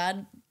possum in the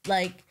yard.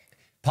 Like,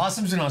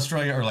 Possums in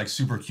Australia are like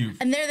super cute.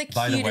 and they're the cutest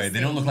By the way, they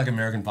don't look thing. like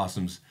American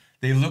possums.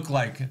 They look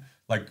like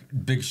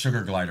big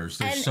sugar gliders.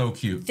 They're And so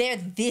cute. They're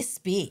this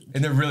big.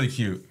 And they're really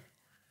cute.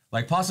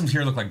 Like possums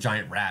here look like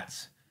giant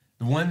rats.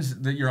 The ones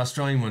that your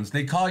Australian ones,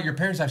 your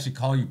parents actually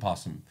call you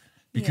possum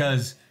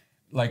because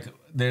like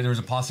there was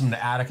a possum in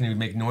the attic and he would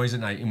make noise at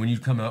night. And when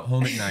you'd come out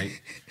home at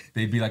night,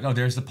 they'd be like, oh,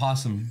 there's the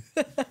possum.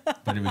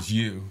 But it was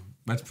you.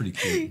 That's pretty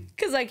cute.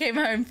 Because I came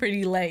home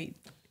pretty late.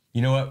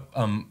 You know what?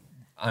 I'm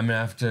gonna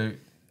have to.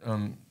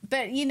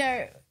 But you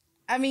know,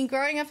 I mean,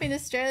 growing up in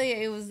Australia,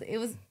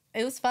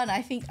 it was fun.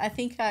 I think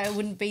I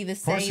wouldn't be the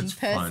same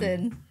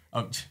person.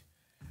 Fun.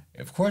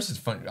 Of course it's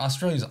fun.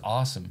 Australia's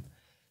awesome.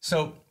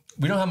 So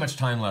we don't have much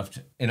time left,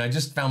 and I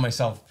just found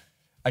myself.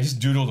 I just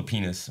doodled a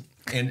penis,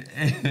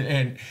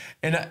 and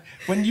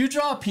when you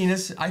draw a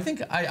penis, I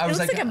think I was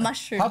looks like a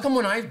mushroom. How come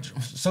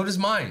so does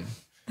mine,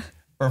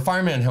 or a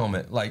fireman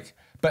helmet, like.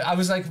 But I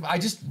was like, I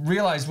just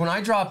realized when I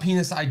draw a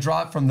penis, I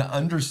draw it from the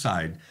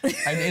underside,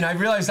 and I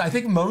realized I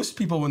think most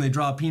people when they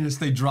draw a penis,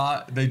 they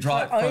draw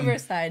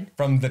it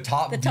from the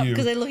top view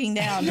because they're looking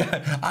down.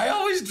 Yeah, I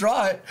always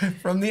draw it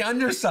from the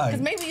underside.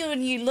 Because maybe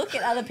when you look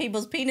at other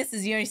people's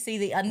penises, you only see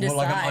the underside.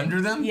 Well, like I'm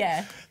under them.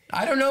 Yeah.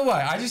 I don't know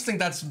why. I just think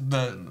that's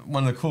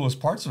one of the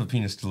coolest parts of a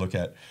penis to look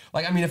at.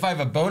 Like, I mean, if I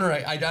have a boner,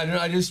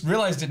 I just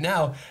realized it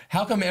now.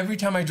 How come every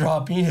time I draw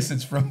a penis,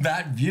 it's from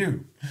that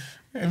view?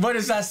 And what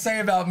does that say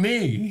about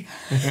me?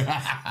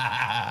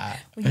 Well,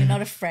 you're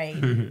not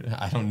afraid.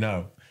 I don't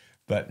know,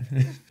 but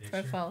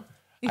Profile.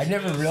 I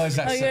never realized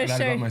that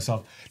show. about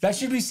myself. That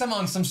should be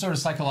on some sort of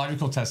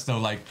psychological test, though.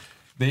 Like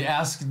they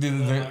ask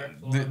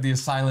the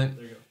assailant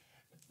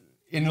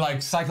in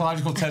like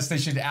psychological tests, they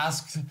should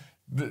ask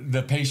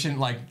the patient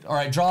like, all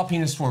right, draw a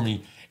penis for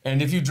me,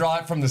 and if you draw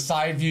it from the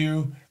side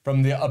view,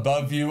 from the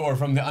above view, or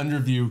from the under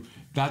view,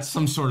 that's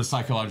some sort of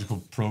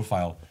psychological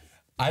profile.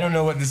 I don't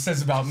know what this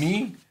says about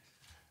me.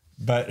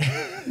 But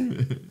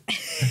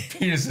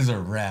penises are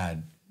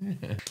rad.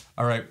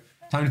 All right,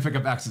 time to pick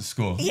up Axe at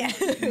school. Yeah.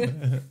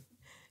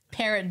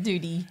 Parent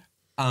duty.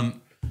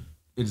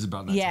 It is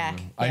about that Yeah,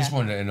 time. I just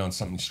wanted to end on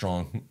something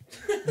strong.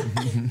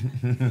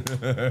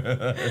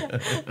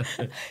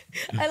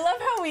 I love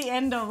how we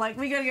end on like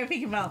we gotta go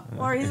pick him up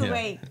or he's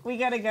awake. We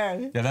gotta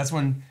go. Yeah,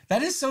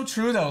 that is so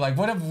true though. Like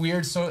what a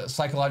weird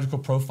psychological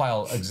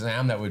profile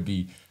exam that would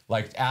be.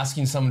 Like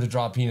asking someone to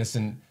draw a penis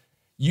and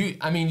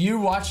you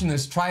watching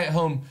this, try at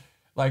home,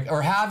 like,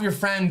 or have your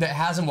friend that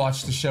hasn't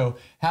watched the show,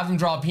 have them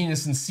draw a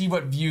penis and see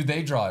what view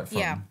they draw it from.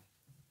 Yeah.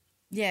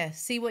 Yeah,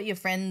 see what your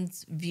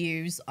friends'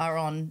 views are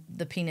on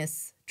the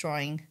penis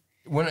drawing.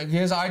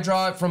 Because I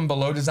draw it from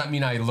below, does that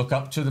mean I look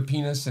up to the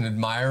penis and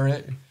admire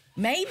it?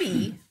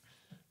 Maybe.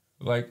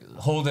 Like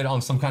hold it on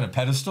some kind of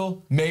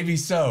pedestal? Maybe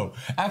so.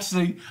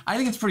 Actually, I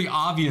think it's pretty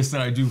obvious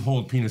that I do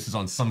hold penises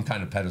on some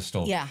kind of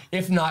pedestal. Yeah.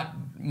 If not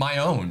my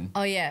own.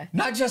 Oh, yeah.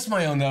 Not just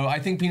my own, though. I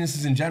think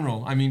penises in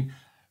general. I mean,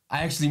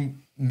 I actually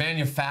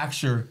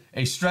manufacture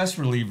a stress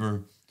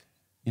reliever,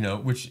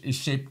 which is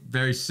shaped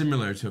very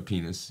similar to a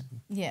penis.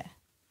 Yeah.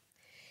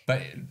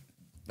 But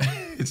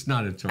it's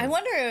not a toy. I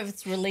wonder if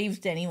it's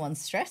relieved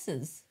anyone's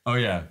stresses. Oh,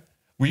 yeah.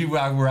 We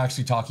were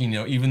actually talking,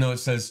 even though it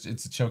says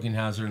it's a choking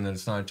hazard and that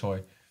it's not a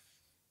toy,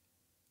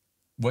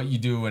 what you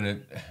do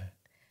when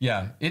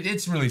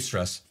it's relief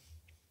stress.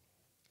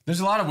 There's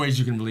a lot of ways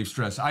you can relieve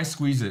stress. I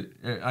squeeze it.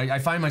 I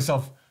find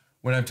myself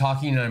when I'm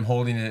talking and I'm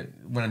holding it,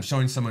 when I'm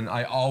showing someone,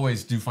 I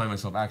always do find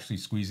myself actually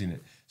squeezing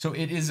it. So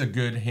it is a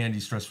good, handy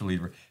stress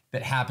reliever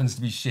that happens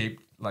to be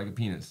shaped like a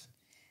penis.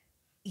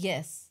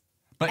 Yes.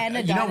 But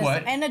and you know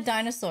what? And a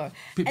dinosaur.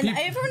 And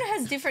everyone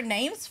has different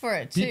names for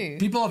it too.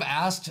 People have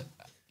asked,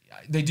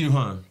 they do,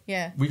 huh?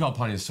 Yeah. We call it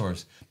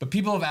Pontius. But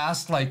people have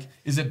asked, like,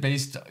 is it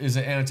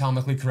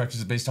anatomically correct?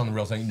 Is it based on the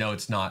real thing? No,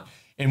 it's not.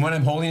 And when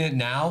I'm holding it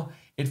now,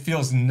 it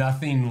feels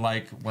nothing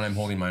like when I'm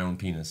holding my own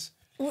penis.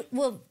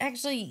 Well,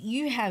 actually,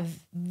 you have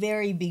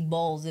very big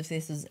balls if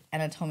this is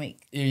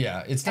anatomic.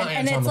 Yeah, it's not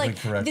anatomically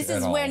correct this at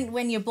is all.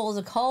 when your balls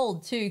are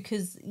cold too,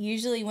 because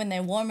usually when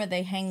they're warmer,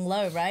 they hang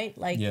low, right?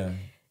 Like, yeah.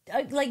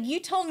 Like you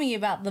told me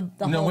about the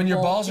No, whole when your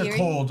ball balls theory, are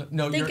cold,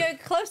 they go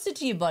closer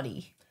to your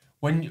body.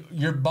 When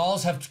your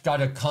balls have got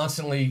to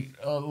constantly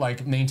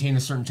maintain a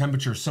certain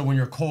temperature. So when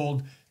you're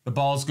cold, the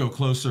balls go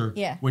closer.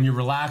 Yeah. When you're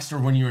relaxed or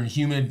when you're in a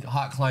humid,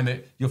 hot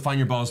climate, you'll find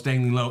your balls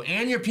dangling low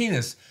and your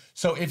penis.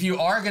 So if you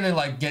are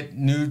gonna get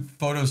nude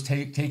photos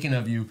taken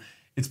of you,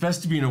 it's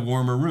best to be in a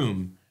warmer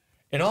room,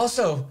 and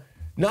also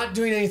not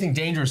doing anything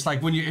dangerous.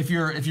 Like if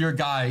you're a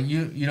guy,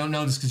 you don't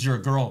know this because you're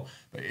a girl,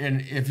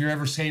 and if you're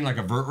ever skating like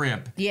a vert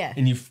ramp,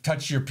 and you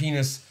touch your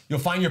penis, you'll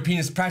find your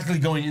penis practically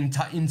going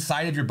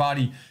inside of your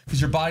body because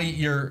your body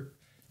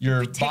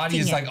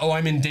is like, oh,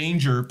 I'm in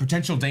danger,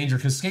 potential danger,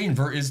 because skating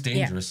vert is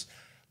dangerous.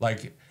 Yeah.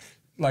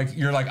 Like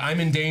you're like, I'm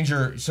in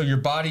danger, so your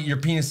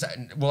penis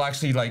will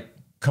actually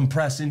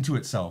compress into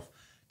itself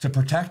to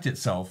protect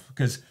itself,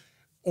 because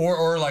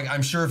or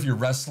I'm sure if you're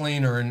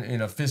wrestling or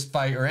in a fist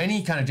fight or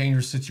any kind of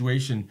dangerous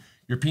situation,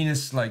 your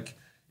penis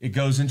it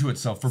goes into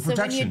itself for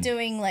protection. So when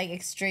you're doing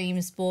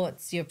extreme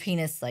sports, your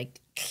penis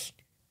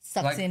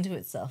sucks into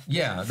itself.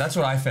 Yeah, that's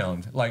what I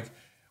found.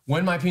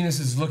 When my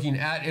penis is looking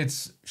at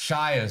its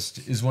shyest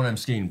is when I'm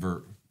skating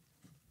vert.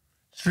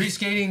 Street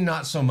skating,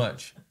 not so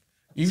much.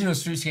 Even though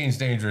street skating is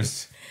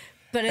dangerous.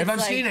 But if I'm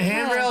skating a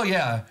handrail,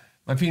 yeah,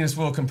 my penis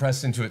will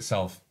compress into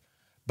itself.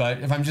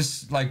 But if I'm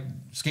just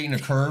skating a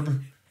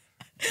curb,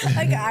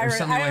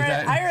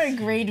 Ira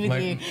agreed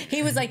with you.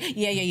 He was like,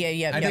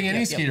 yeah. I think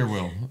any skater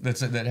will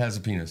that has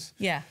a penis.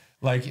 Yeah.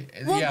 Good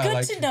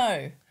to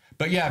know.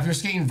 But yeah, if you're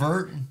skating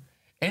vert,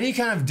 any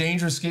kind of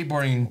dangerous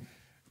skateboarding,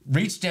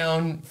 reach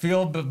down,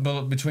 feel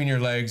between your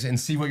legs, and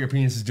see what your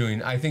penis is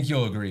doing. I think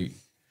you'll agree.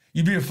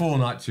 You'd be a fool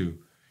not to.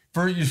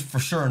 You're for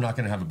sure not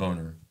going to have a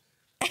boner.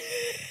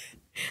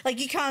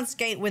 You can't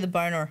skate with a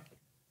boner.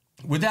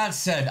 With that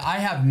said, I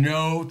have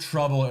no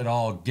trouble at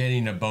all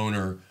getting a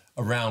boner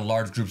around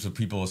large groups of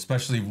people,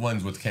 especially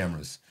ones with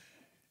cameras.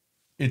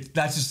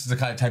 That's just the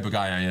type of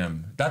guy I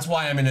am. That's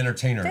why I'm an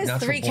entertainer. There's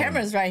 3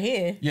 cameras right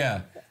here.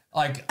 Yeah,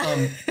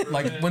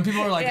 when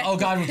people are like, "Oh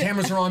God, when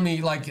cameras are on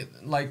me," I can't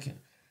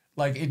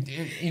perform.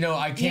 You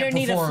don't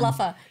need a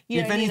fluffer.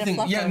 You don't need a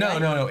fluffer,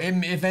 no.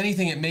 If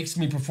anything, it makes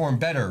me perform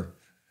better.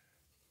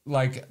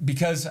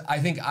 Because I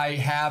think I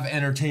have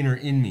entertainer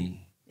in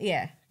me.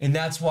 Yeah. And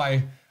that's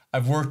why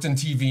I've worked in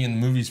TV and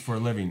movies for a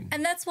living.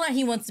 And that's why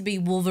he wants to be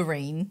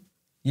Wolverine.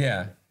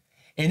 Yeah.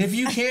 And if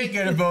you can't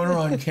get a boner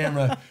on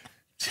camera,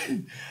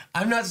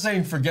 I'm not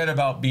saying forget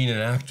about being an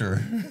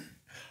actor.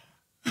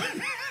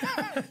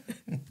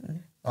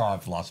 Oh,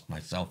 I've lost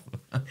myself.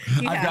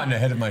 I've gotten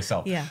ahead of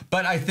myself. Yeah.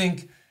 But I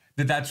think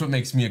that's what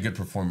makes me a good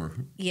performer.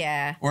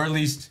 Yeah. Or at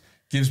least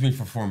gives me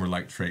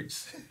performer-like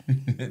traits.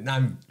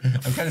 I'm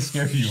kind of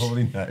scared of you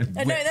holding that.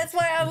 I know, that's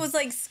why I was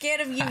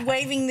scared of you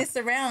waving this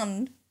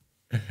around.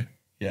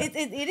 Yeah.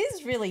 It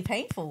is really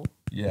painful.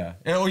 Yeah.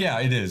 Oh yeah,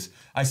 it is.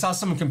 I saw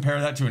someone compare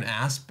that to an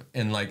asp,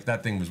 and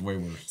that thing was way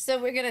worse.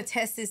 So we're gonna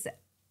test this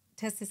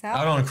out.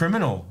 Out on a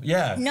criminal.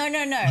 Yeah. No.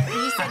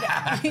 You said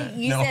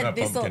No,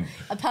 this'll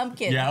a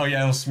pumpkin. Yeah. Oh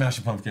yeah, it'll smash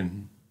a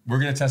pumpkin. We're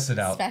gonna test it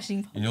out.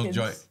 Smashing pumpkins. And you'll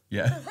enjoy it.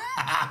 Yeah.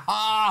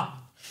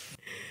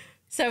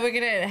 So we're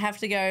gonna have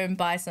to go and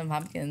buy some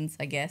pumpkins,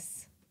 I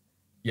guess.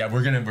 Yeah,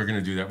 we're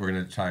gonna do that. We're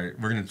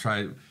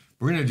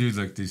gonna do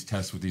like these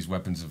tests with these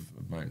weapons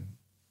of mine.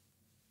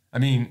 I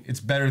mean, it's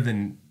better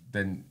than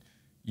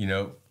you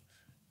know,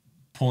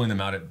 pulling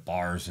them out at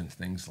bars and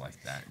things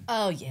like that.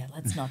 Oh yeah,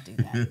 let's not do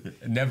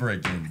that. Never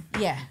again.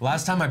 Yeah.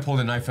 Last time I pulled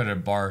a knife at a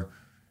bar,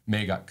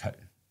 May got cut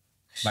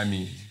by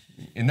me,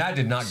 and that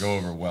did not go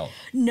over well.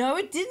 No,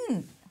 it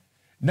didn't.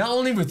 Not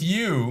only with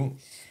you,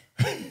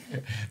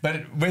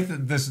 but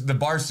with the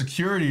bar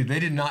security, they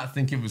did not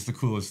think it was the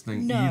coolest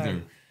thing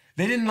either.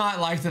 They did not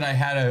like that I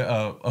had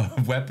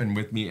a weapon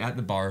with me at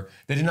the bar.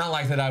 They did not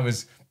like that I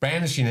was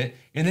brandishing it,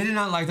 and they did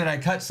not like that I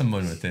cut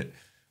someone with it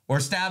or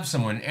stabbed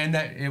someone, and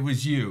that it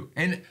was you.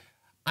 And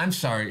I'm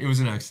sorry, it was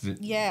an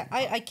accident. Yeah,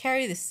 I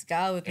carry this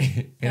scar with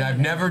me. And I've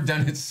never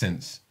done it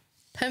since.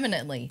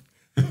 Permanently.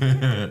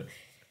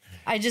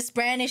 I just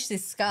brandished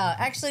this scar.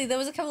 Actually, there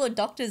was a couple of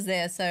doctors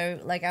there,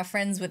 so like our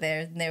friends were there,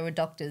 and they were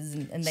doctors,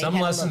 and they some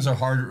lessons are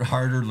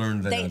harder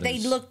learned than others. They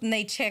looked and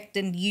they checked,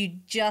 and you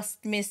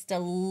just missed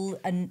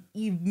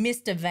you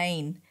missed a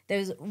vein. There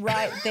was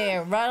right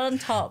there, right on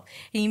top,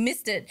 and you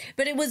missed it,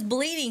 but it was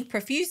bleeding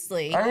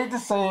profusely. I hate to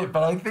say it,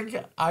 but I think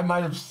I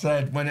might have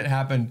said when it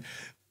happened,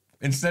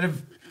 instead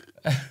of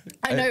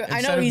I know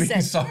what you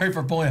said. Sorry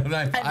for pulling out a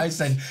knife. I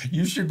said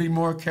you should be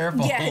more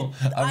careful around me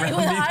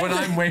when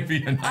I'm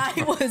waving a knife.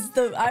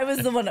 I was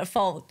the one at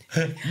fault.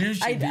 You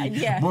should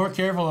be more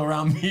careful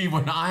around me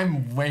when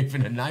I'm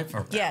waving a knife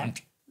around. Yeah.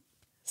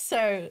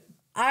 So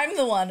I'm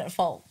the one at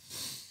fault.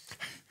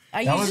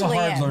 That was a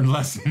hard-learned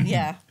lesson.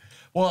 Yeah.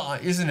 Well,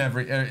 isn't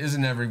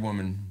every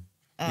woman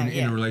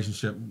in a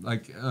relationship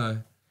like?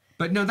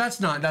 But no, that's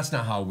not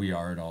how we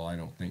are at all. I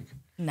don't think.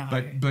 No.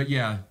 But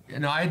yeah,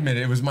 and I admit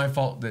it was my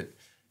fault that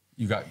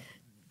you got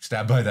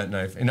stabbed by that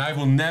knife, and I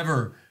will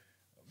never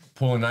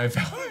pull a knife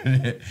out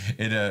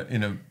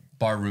in a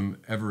bar room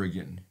ever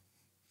again,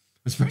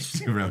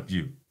 especially around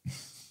you.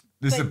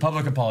 This is a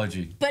public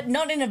apology. But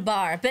not in a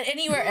bar, but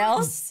anywhere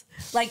else,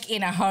 like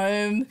in a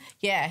home.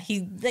 Yeah,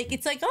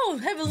 it's like, oh,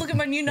 have a look at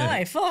my new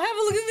knife. Oh, have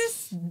a look at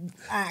this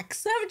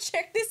axe.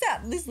 Check this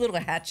out. This little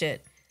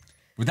hatchet.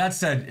 With that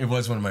said, it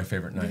was one of my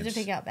favorite knives. We have to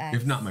pick up axe.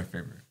 If not my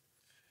favorite.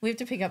 We have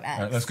to pick up axe.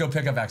 All right, let's go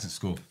pick up axe at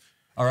school.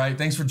 All right,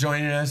 thanks for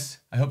joining us.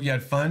 I hope you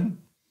had fun.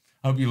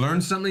 I hope you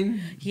learned something.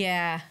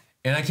 Yeah.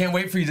 And I can't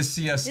wait for you to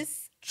see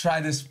us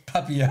try this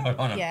puppy out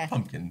on a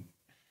pumpkin.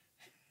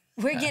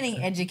 We're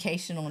getting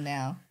educational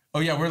now.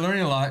 Oh, yeah, we're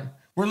learning a lot.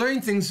 We're learning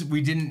things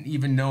we didn't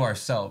even know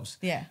ourselves.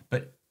 Yeah.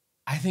 But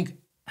I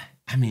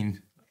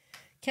mean...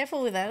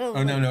 Careful with that.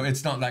 Oh, no,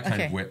 it's not that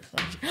kind of whip.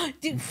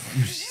 Dude.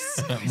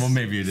 Well,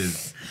 maybe it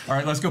is. All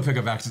right, let's go pick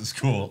up axe at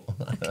school.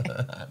 Okay.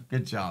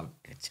 Good job.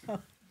 Good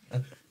job.